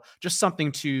 So just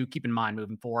something to keep in mind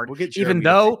moving forward. We'll get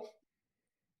No,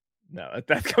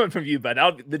 that's coming from you, but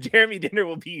the Jeremy dinner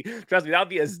will be, trust me, that'll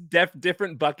be a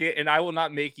different bucket, and I will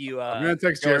not make you. I'm going to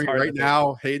text Jeremy right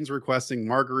now. Hayden's requesting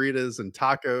margaritas and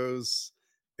tacos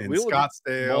in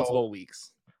Scottsdale. Multiple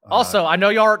weeks. Also, I know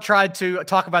y'all tried to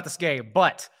talk about this game,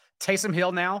 but Taysom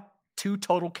Hill now, 2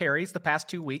 total carries the past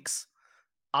 2 weeks.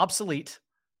 Obsolete,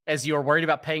 as you're worried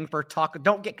about paying for taco.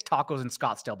 Don't get tacos in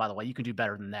Scottsdale, by the way. You can do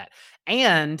better than that.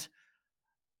 And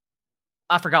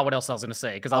I forgot what else I was going to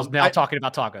say because I was talking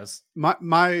about tacos.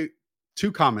 My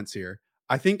 2 comments here.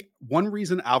 I think one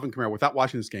reason Alvin Kamara, without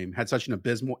watching this game, had such an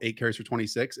abysmal 8 carries for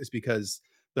 26 is because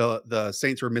the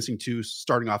Saints were missing 2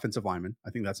 starting offensive linemen. I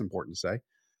think that's important to say.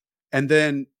 And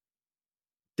then,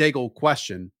 Daigle,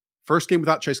 question. First game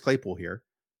without Chase Claypool here.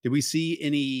 Did we see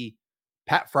any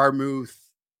Pat Freiermuth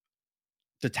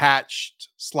detached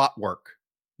slot work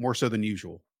more so than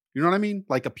usual? You know what I mean?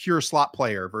 Like a pure slot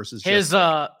player versus his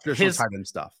tight end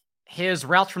stuff. His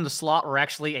routes from the slot were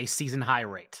actually a season high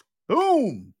rate.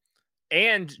 Boom.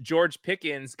 And George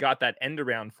Pickens got that end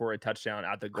around for a touchdown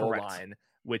at the goal line,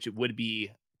 which would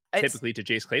be typically to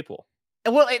Chase Claypool.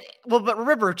 But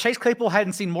remember, Chase Claypool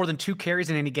hadn't seen more than 2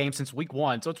 carries in any game since week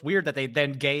 1. So it's weird that they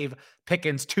then gave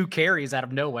Pickens 2 carries out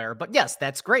of nowhere. But yes,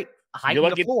 that's great. Hiking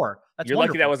the floor. You're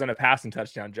lucky that wasn't a passing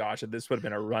touchdown, Josh. This would have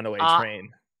been a runaway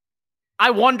train. I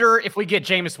wonder if we get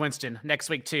Jameis Winston next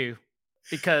week too,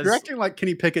 because you're acting like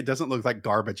Kenny Pickett doesn't look like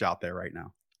garbage out there right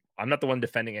now. I'm not the one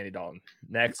defending Andy Dalton.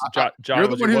 Next, John, you're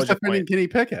the one who's defending Kenny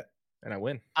Pickett, and I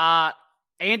win.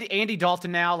 Andy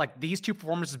Dalton now, like these 2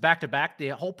 performances back to back, the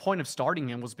whole point of starting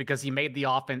him was because he made the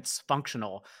offense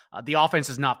functional. The offense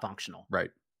is not functional.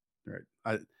 Right.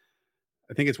 I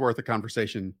think it's worth a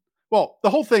conversation. Well, the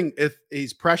whole thing, if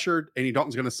he's pressured, Andy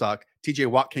Dalton's going to suck. TJ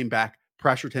Watt came back,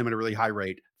 pressured him at a really high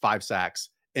rate, 5 sacks,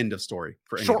 end of story.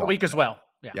 For Andy Short Dalton. Week as well.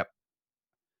 Yeah. Yep.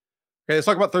 Okay, let's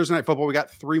talk about Thursday Night Football. We got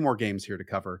 3 more games here to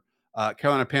cover.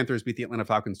 Carolina Panthers beat the Atlanta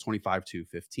Falcons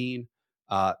 25-15.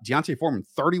 Deontay Foreman,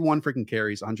 31 freaking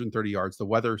carries, 130 yards. The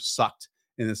weather sucked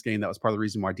in this game. That was part of the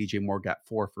reason why DJ Moore got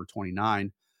 4 for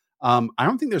 29. I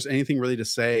don't think there's anything really to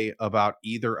say about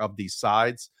either of these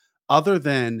sides other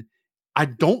than I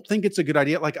don't think it's a good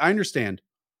idea. Like, I understand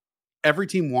every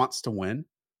team wants to win,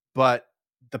 but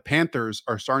the Panthers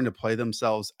are starting to play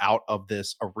themselves out of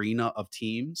this arena of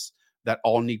teams that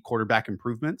all need quarterback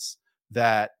improvements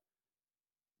that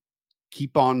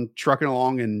keep on trucking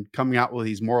along and coming out with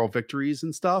these moral victories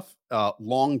and stuff.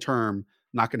 Long term,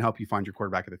 not going to help you find your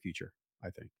quarterback of the future, I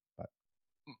think. But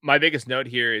my biggest note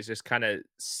here is just kind of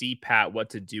see Pat what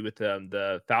to do with them.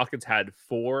 The Falcons had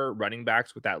 4 running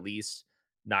backs with at least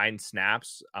 9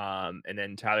 snaps. And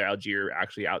then Tyler Algier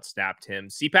actually outsnapped him.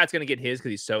 CPAT's going to get his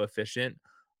because he's so efficient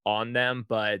on them,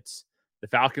 but the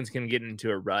Falcons can get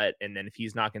into a rut. And then if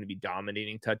he's not going to be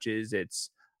dominating touches, it's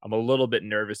I'm a little bit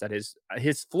nervous that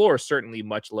his floor is certainly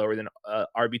much lower than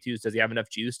RB2's. Does he have enough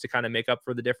juice to kind of make up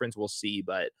for the difference? We'll see,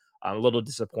 but I'm a little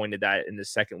disappointed that in the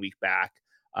second week back,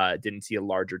 didn't see a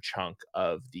larger chunk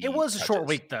of the It was touches. A short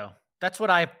week, though. That's what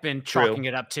I've been chalking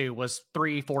it up to, was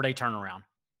 3-4 day turnaround.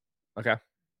 Okay.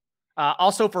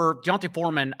 Also for D'Onta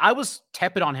Foreman, I was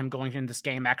tepid on him going into this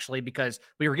game, actually, because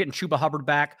we were getting Chuba Hubbard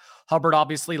back. Hubbard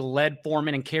obviously led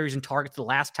Foreman in carries and targets the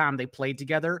last time they played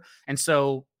together. And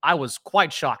so I was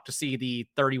quite shocked to see the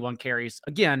 31 carries.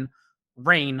 Again,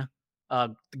 rain.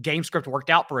 The game script worked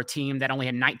out for a team that only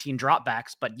had 19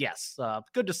 dropbacks. But yes,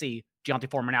 good to see D'Onta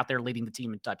Foreman out there leading the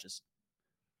team in touches.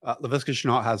 Laviska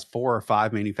Shenault has 4 or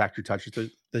 5 manufactured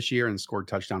touches this year and scored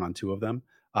touchdown on 2 of them.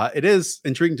 It is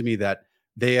intriguing to me that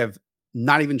they have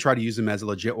not even tried to use him as a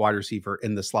legit wide receiver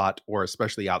in the slot or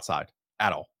especially outside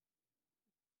at all.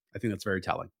 I think that's very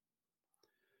telling.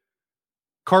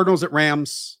 Cardinals at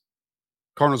Rams.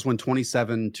 Cardinals win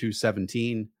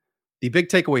 27-17. The big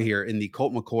takeaway here in the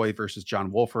Colt McCoy versus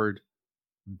John Wolford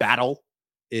battle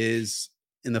is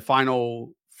in the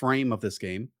final frame of this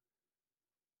game.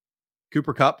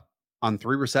 Cooper Kupp on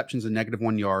 3 receptions and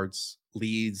 -1 yards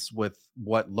leads with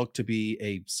what looked to be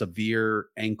a severe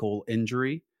ankle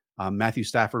injury. Matthew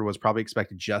Stafford was probably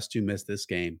expected just to miss this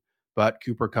game, but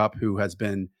Cooper Kupp, who has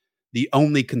been the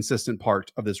only consistent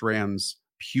part of this Rams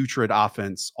putrid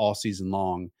offense all season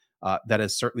long, that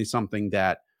is certainly something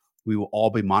that we will all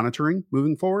be monitoring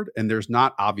moving forward. And there's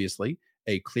not obviously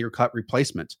a clear-cut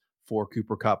replacement for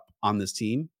Cooper Kupp on this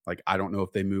team. Like, I don't know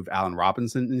if they move Allen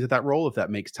Robinson into that role, if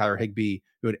that makes Tyler Higbee,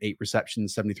 who had 8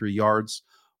 receptions, 73 yards,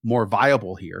 more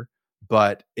viable here.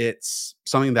 But it's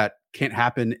something that can't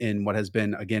happen in what has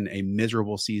been, again, a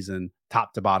miserable season,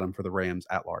 top to bottom, for the Rams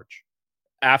at large.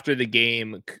 After the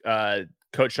game,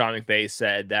 Coach Sean McVay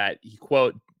said that he,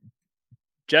 quote,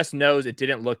 just knows it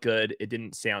didn't look good. It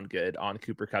didn't sound good on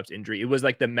Cooper Kupp's injury. It was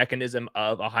like the mechanism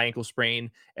of a high ankle sprain,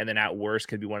 and then at worst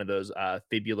could be one of those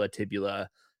fibula, tibia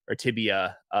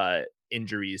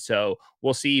injuries. So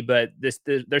we'll see, but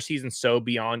their season's so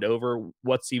beyond over.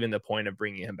 What's even the point of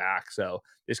bringing him back? So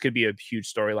this could be a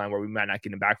huge storyline where we might not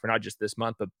get him back for not just this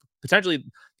month, but potentially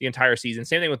the entire season.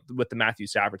 Same thing with the Matthew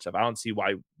Stafford stuff. I don't see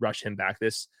why rush him back.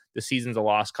 The season's a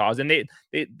lost cause, and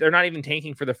they're not even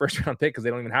tanking for the first round pick because they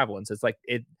don't even have one. So it's like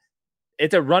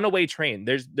it's a runaway train.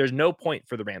 There's no point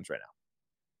for the Rams right now.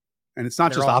 And it's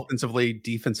not just offensively,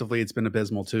 defensively, it's been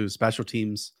abysmal too. Special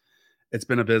teams, it's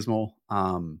been abysmal.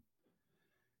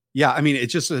 Yeah, I mean,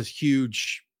 it's just a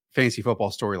huge fantasy football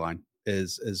storyline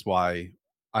is why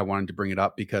I wanted to bring it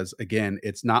up, because again,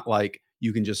 it's not like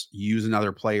you can just use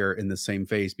another player in the same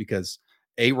phase, because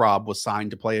A-Rob was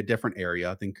signed to play a different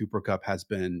area than Cooper Kupp has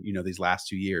been, these last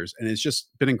 2 years. And it's just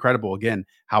been incredible, again,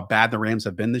 how bad the Rams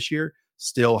have been this year,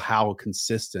 still how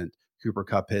consistent Cooper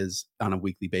Kupp is on a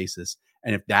weekly basis.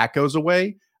 And if that goes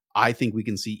away, I think we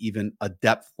can see even a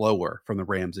depth lower from the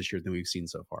Rams this year than we've seen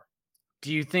so far.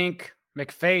 Do you think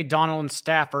McVay, Donald, and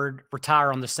Stafford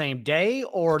retire on the same day,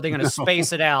 or are they going to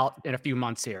space it out in a few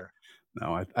months here?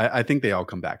 No, I think they all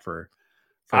come back for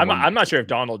I'm not sure if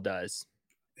Donald does.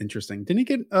 Interesting. Didn't he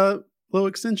get a little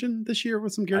extension this year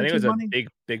with some guaranteed money? I think it was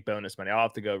a big bonus money. I'll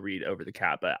have to go read over the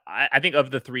cap, but I think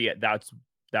of the 3, that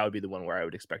would be the one where I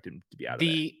would expect him to be out of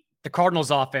the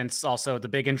Cardinals offense. Also, the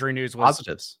big injury news was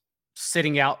positives.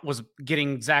 Sitting out was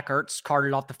getting Zach Ertz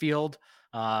carted off the field.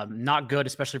 Not good,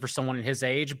 especially for someone in his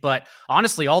age. But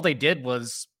honestly, all they did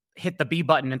was hit the B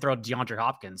button and throw DeAndre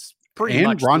Hopkins. Pretty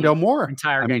much Rondale Moore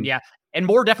entire game. Yeah. And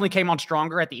Moore definitely came on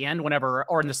stronger at the end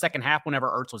or in the second half whenever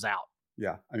Ertz was out.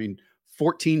 Yeah. I mean,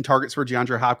 14 targets for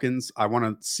DeAndre Hopkins. I want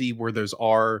to see where those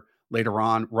are later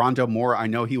on. Rondale Moore, I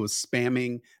know he was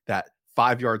spamming that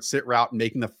 5-yard sit route and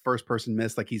making the first person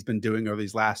miss like he's been doing over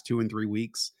these last 2 and 3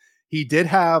 weeks. He did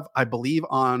have, I believe,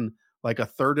 on like a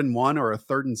 3rd and 1 or a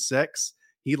 3rd and 6,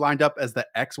 he lined up as the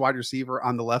X wide receiver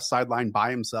on the left sideline by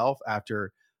himself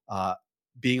after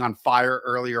being on fire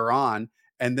earlier on,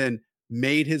 and then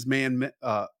made his man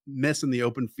miss in the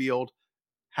open field,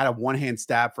 had a one-hand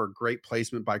stab for a great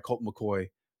placement by Colt McCoy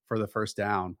for the first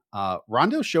down.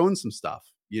 Rondo's showing some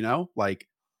stuff, like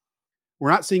we're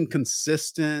not seeing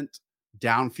consistent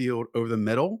downfield over the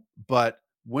middle, but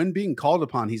when being called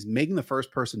upon, he's making the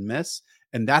first person miss.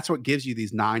 And that's what gives you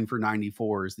these 9 for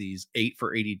 94s, these 8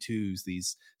 for 82s,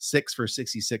 these 6 for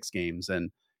 66 games.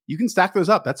 And you can stack those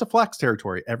up. That's a flex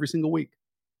territory every single week.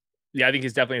 Yeah, I think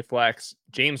he's definitely a flex.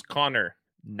 James Conner,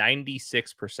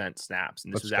 96% snaps.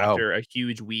 And this was after a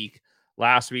huge week.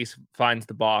 Last week finds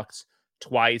the box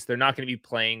twice. They're not going to be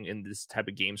playing in this type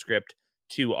of game script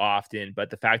too often. But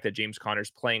the fact that James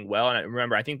Conner's playing well, and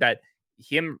remember, I think that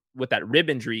him with that rib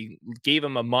injury gave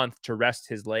him a month to rest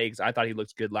his legs. I thought he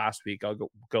looked good last week. I'll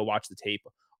go watch the tape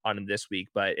on him this week,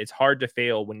 but it's hard to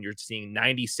fail when you're seeing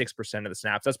 96% of the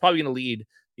snaps. That's probably going to lead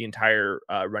the entire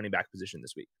running back position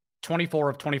this week. 24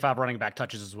 of 25 running back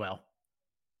touches as well.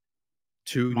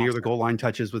 2 near the goal line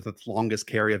touches with the longest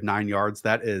carry of 9 yards.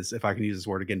 That is, if I can use this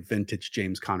word again, vintage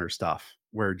James Conner stuff,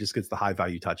 where it just gets the high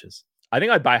value touches. I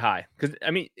think I'd buy high because,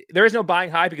 I mean, there is no buying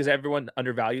high because everyone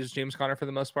undervalues James Conner for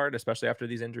the most part, especially after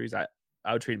these injuries. I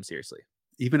would treat him seriously.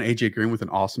 Even AJ Green with an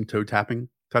awesome toe tapping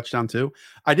touchdown too.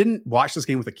 I didn't watch this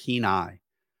game with a keen eye,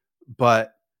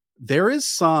 but there is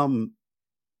some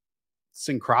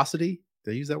synchrosity.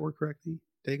 Did I use that word correctly,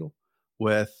 Daigle?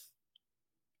 With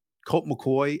Colt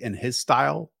McCoy and his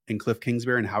style and Cliff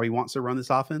Kingsbury and how he wants to run this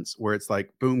offense, where it's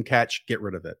like boom, catch, get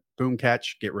rid of it. Boom,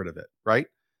 catch, get rid of it. Right?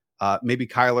 Maybe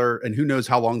Kyler, and who knows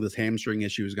how long this hamstring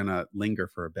issue is going to linger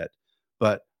for a bit.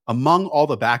 But among all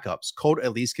the backups, Colt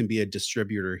at least can be a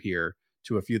distributor here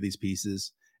to a few of these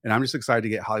pieces. And I'm just excited to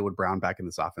get Hollywood Brown back in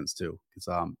this offense too. Because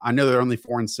I know they're only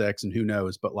 4-6 and who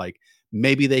knows, but like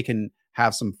maybe they can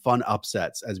have some fun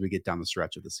upsets as we get down the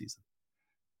stretch of the season.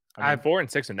 I mean,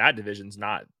 4-6 in that division's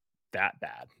not that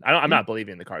bad. I'm not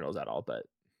believing in the Cardinals at all, but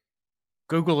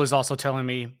Google is also telling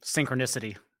me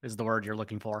synchronicity is the word you're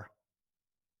looking for.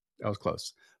 That was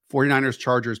close. 49ers,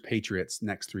 Chargers, Patriots,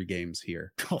 next 3 games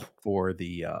here for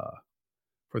the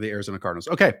Arizona Cardinals.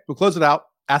 Okay, we'll close it out.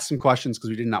 Ask some questions because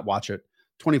we did not watch it.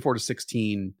 24-16,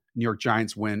 New York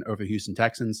Giants win over Houston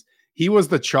Texans. He was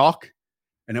the chalk,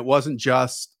 and it wasn't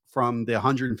just from the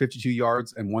 152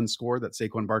 yards and 1 score that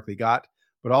Saquon Barkley got,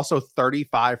 but also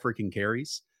 35 freaking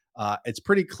carries. It's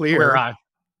pretty clear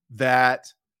that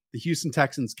the Houston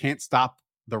Texans can't stop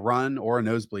the run or a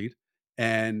nosebleed.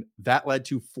 And that led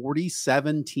to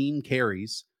 47 team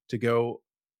carries to go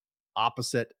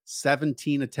opposite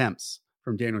 17 attempts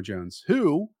from Daniel Jones,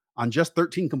 who on just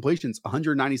 13 completions,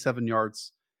 197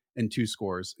 yards and 2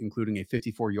 scores, including a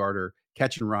 54-yarder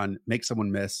catch and run, make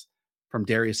someone miss from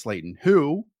Darius Slayton,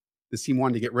 who this team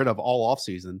wanted to get rid of all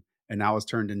offseason and now has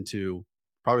turned into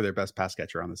probably their best pass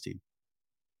catcher on this team.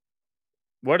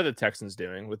 What are the Texans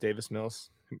doing with Davis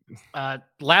Mills?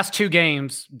 Last 2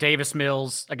 games, Davis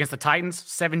Mills against the Titans,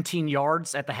 17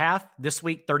 yards at the half. This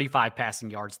week, 35 passing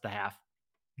yards at the half.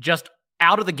 Just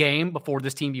out of the game before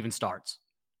this team even starts.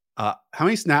 How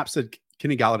many snaps did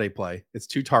Kenny Golladay play? It's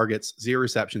 2 targets, 0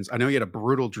 receptions. I know he had a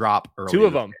brutal drop early. 2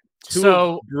 of them.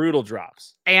 Two brutal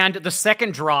drops. And the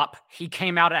second drop, he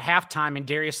came out at halftime and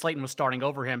Darius Slayton was starting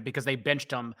over him because they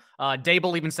benched him.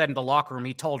 Dable even said in the locker room,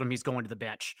 he told him he's going to the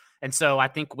bench. And so I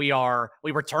think we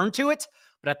returned to it,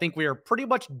 but I think we are pretty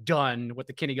much done with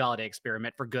the Kenny Golladay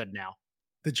experiment for good now.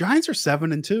 The Giants are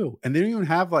 7-2, and they don't even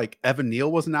have like Evan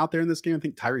Neal wasn't out there in this game. I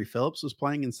think Tyree Phillips was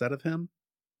playing instead of him.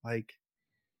 Like,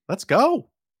 let's go.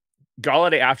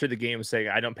 Golladay after the game was saying,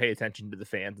 I don't pay attention to the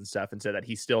fans and stuff, and said that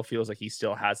he still feels like he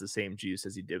still has the same juice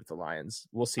as he did with the Lions.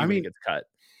 We'll see when he gets cut.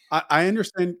 I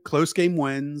understand close game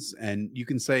wins, and you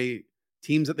can say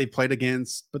teams that they played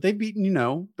against, but they've beaten,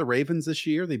 the Ravens this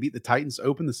year. They beat the Titans to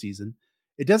open the season.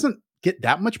 It doesn't get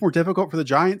that much more difficult for the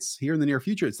Giants here in the near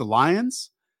future. It's the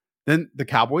Lions, then the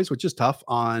Cowboys, which is tough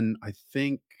on, I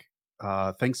think,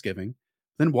 Thanksgiving.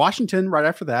 Then Washington right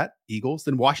after that, Eagles,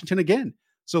 then Washington again.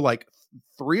 So like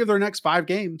 3 of their next 5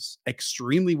 games,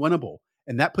 extremely winnable.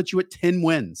 And that puts you at 10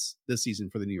 wins this season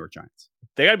for the New York Giants.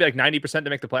 They got to be like 90% to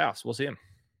make the playoffs. We'll see him.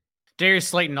 Darius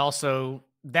Slayton also,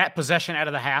 that possession out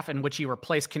of the half in which he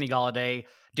replaced Kenny Golladay,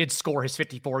 did score his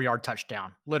 54-yard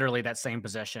touchdown. Literally that same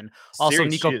possession. Also,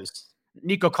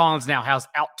 Nico Collins now has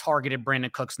out-targeted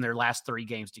Brandon Cooks in their last 3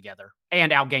 games together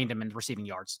and outgained him in receiving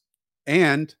yards.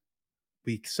 And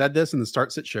we said this in the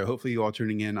Start Sit show. Hopefully you all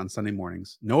tuning in on Sunday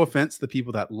mornings. No offense to the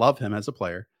people that love him as a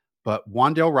player, but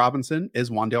Wan'Dale Robinson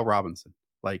is Wan'Dale Robinson.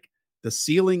 Like, the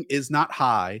ceiling is not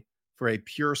high for a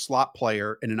pure slot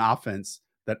player in an offense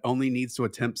that only needs to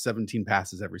attempt 17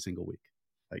 passes every single week.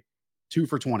 Like 2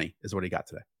 for 20 is what he got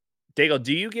today. Daigle,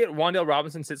 do you get Wan'Dale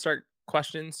Robinson sit-start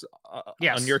questions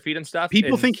on your feed and stuff?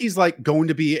 People think he's like going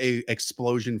to be a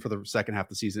explosion for the second half of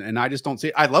the season, and I just don't see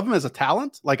it. I love him as a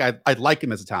talent. Like I'd like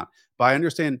him as a talent, but I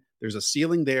understand there's a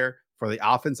ceiling there for the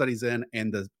offense that he's in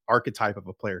and the archetype of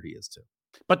a player he is too.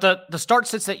 But the start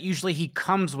sits that usually he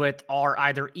comes with are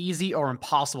either easy or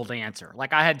impossible to answer.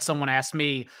 Like I had someone ask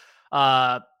me,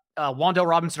 Wan'Dale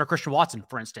Robinson or Christian Watson,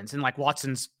 for instance, in like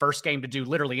Watson's first game to do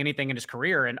literally anything in his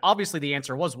career. And obviously the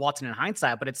answer was Watson in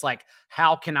hindsight, but it's like,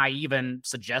 how can I even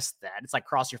suggest that? It's like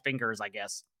cross your fingers, I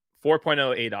guess.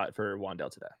 4.0 ADOT for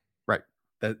Wan'Dale today. Right.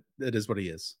 That is what he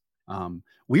is.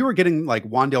 We were getting like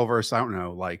Wan'Dale versus, I don't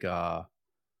know, like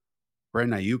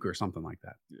Brandon Ayuk or something like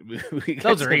that.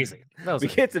 Those are easy. We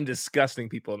get some disgusting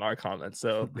people in our comments.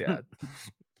 So yeah.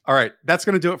 All right. That's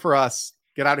going to do it for us.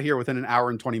 Get out of here within an hour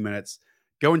and 20 minutes.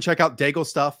 Go and check out Daigle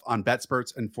stuff on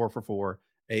BetSperts and 4for4,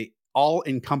 a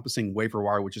all-encompassing waiver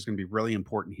wire, which is going to be really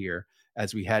important here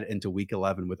as we head into week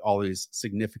 11 with all these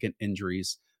significant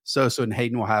injuries. So and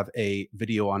Hayden will have a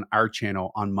video on our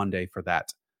channel on Monday for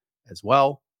that as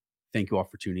well. Thank you all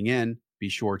for tuning in. Be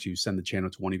sure to send the channel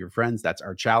to one of your friends. That's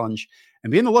our challenge.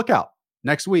 And be on the lookout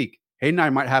next week. Hayden and I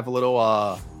might have a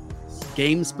little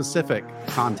game-specific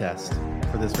contest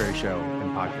for this very show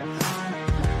and podcast.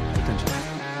 Potentially.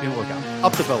 Be on the lookout.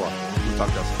 Up the villa. We'll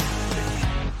talk to us.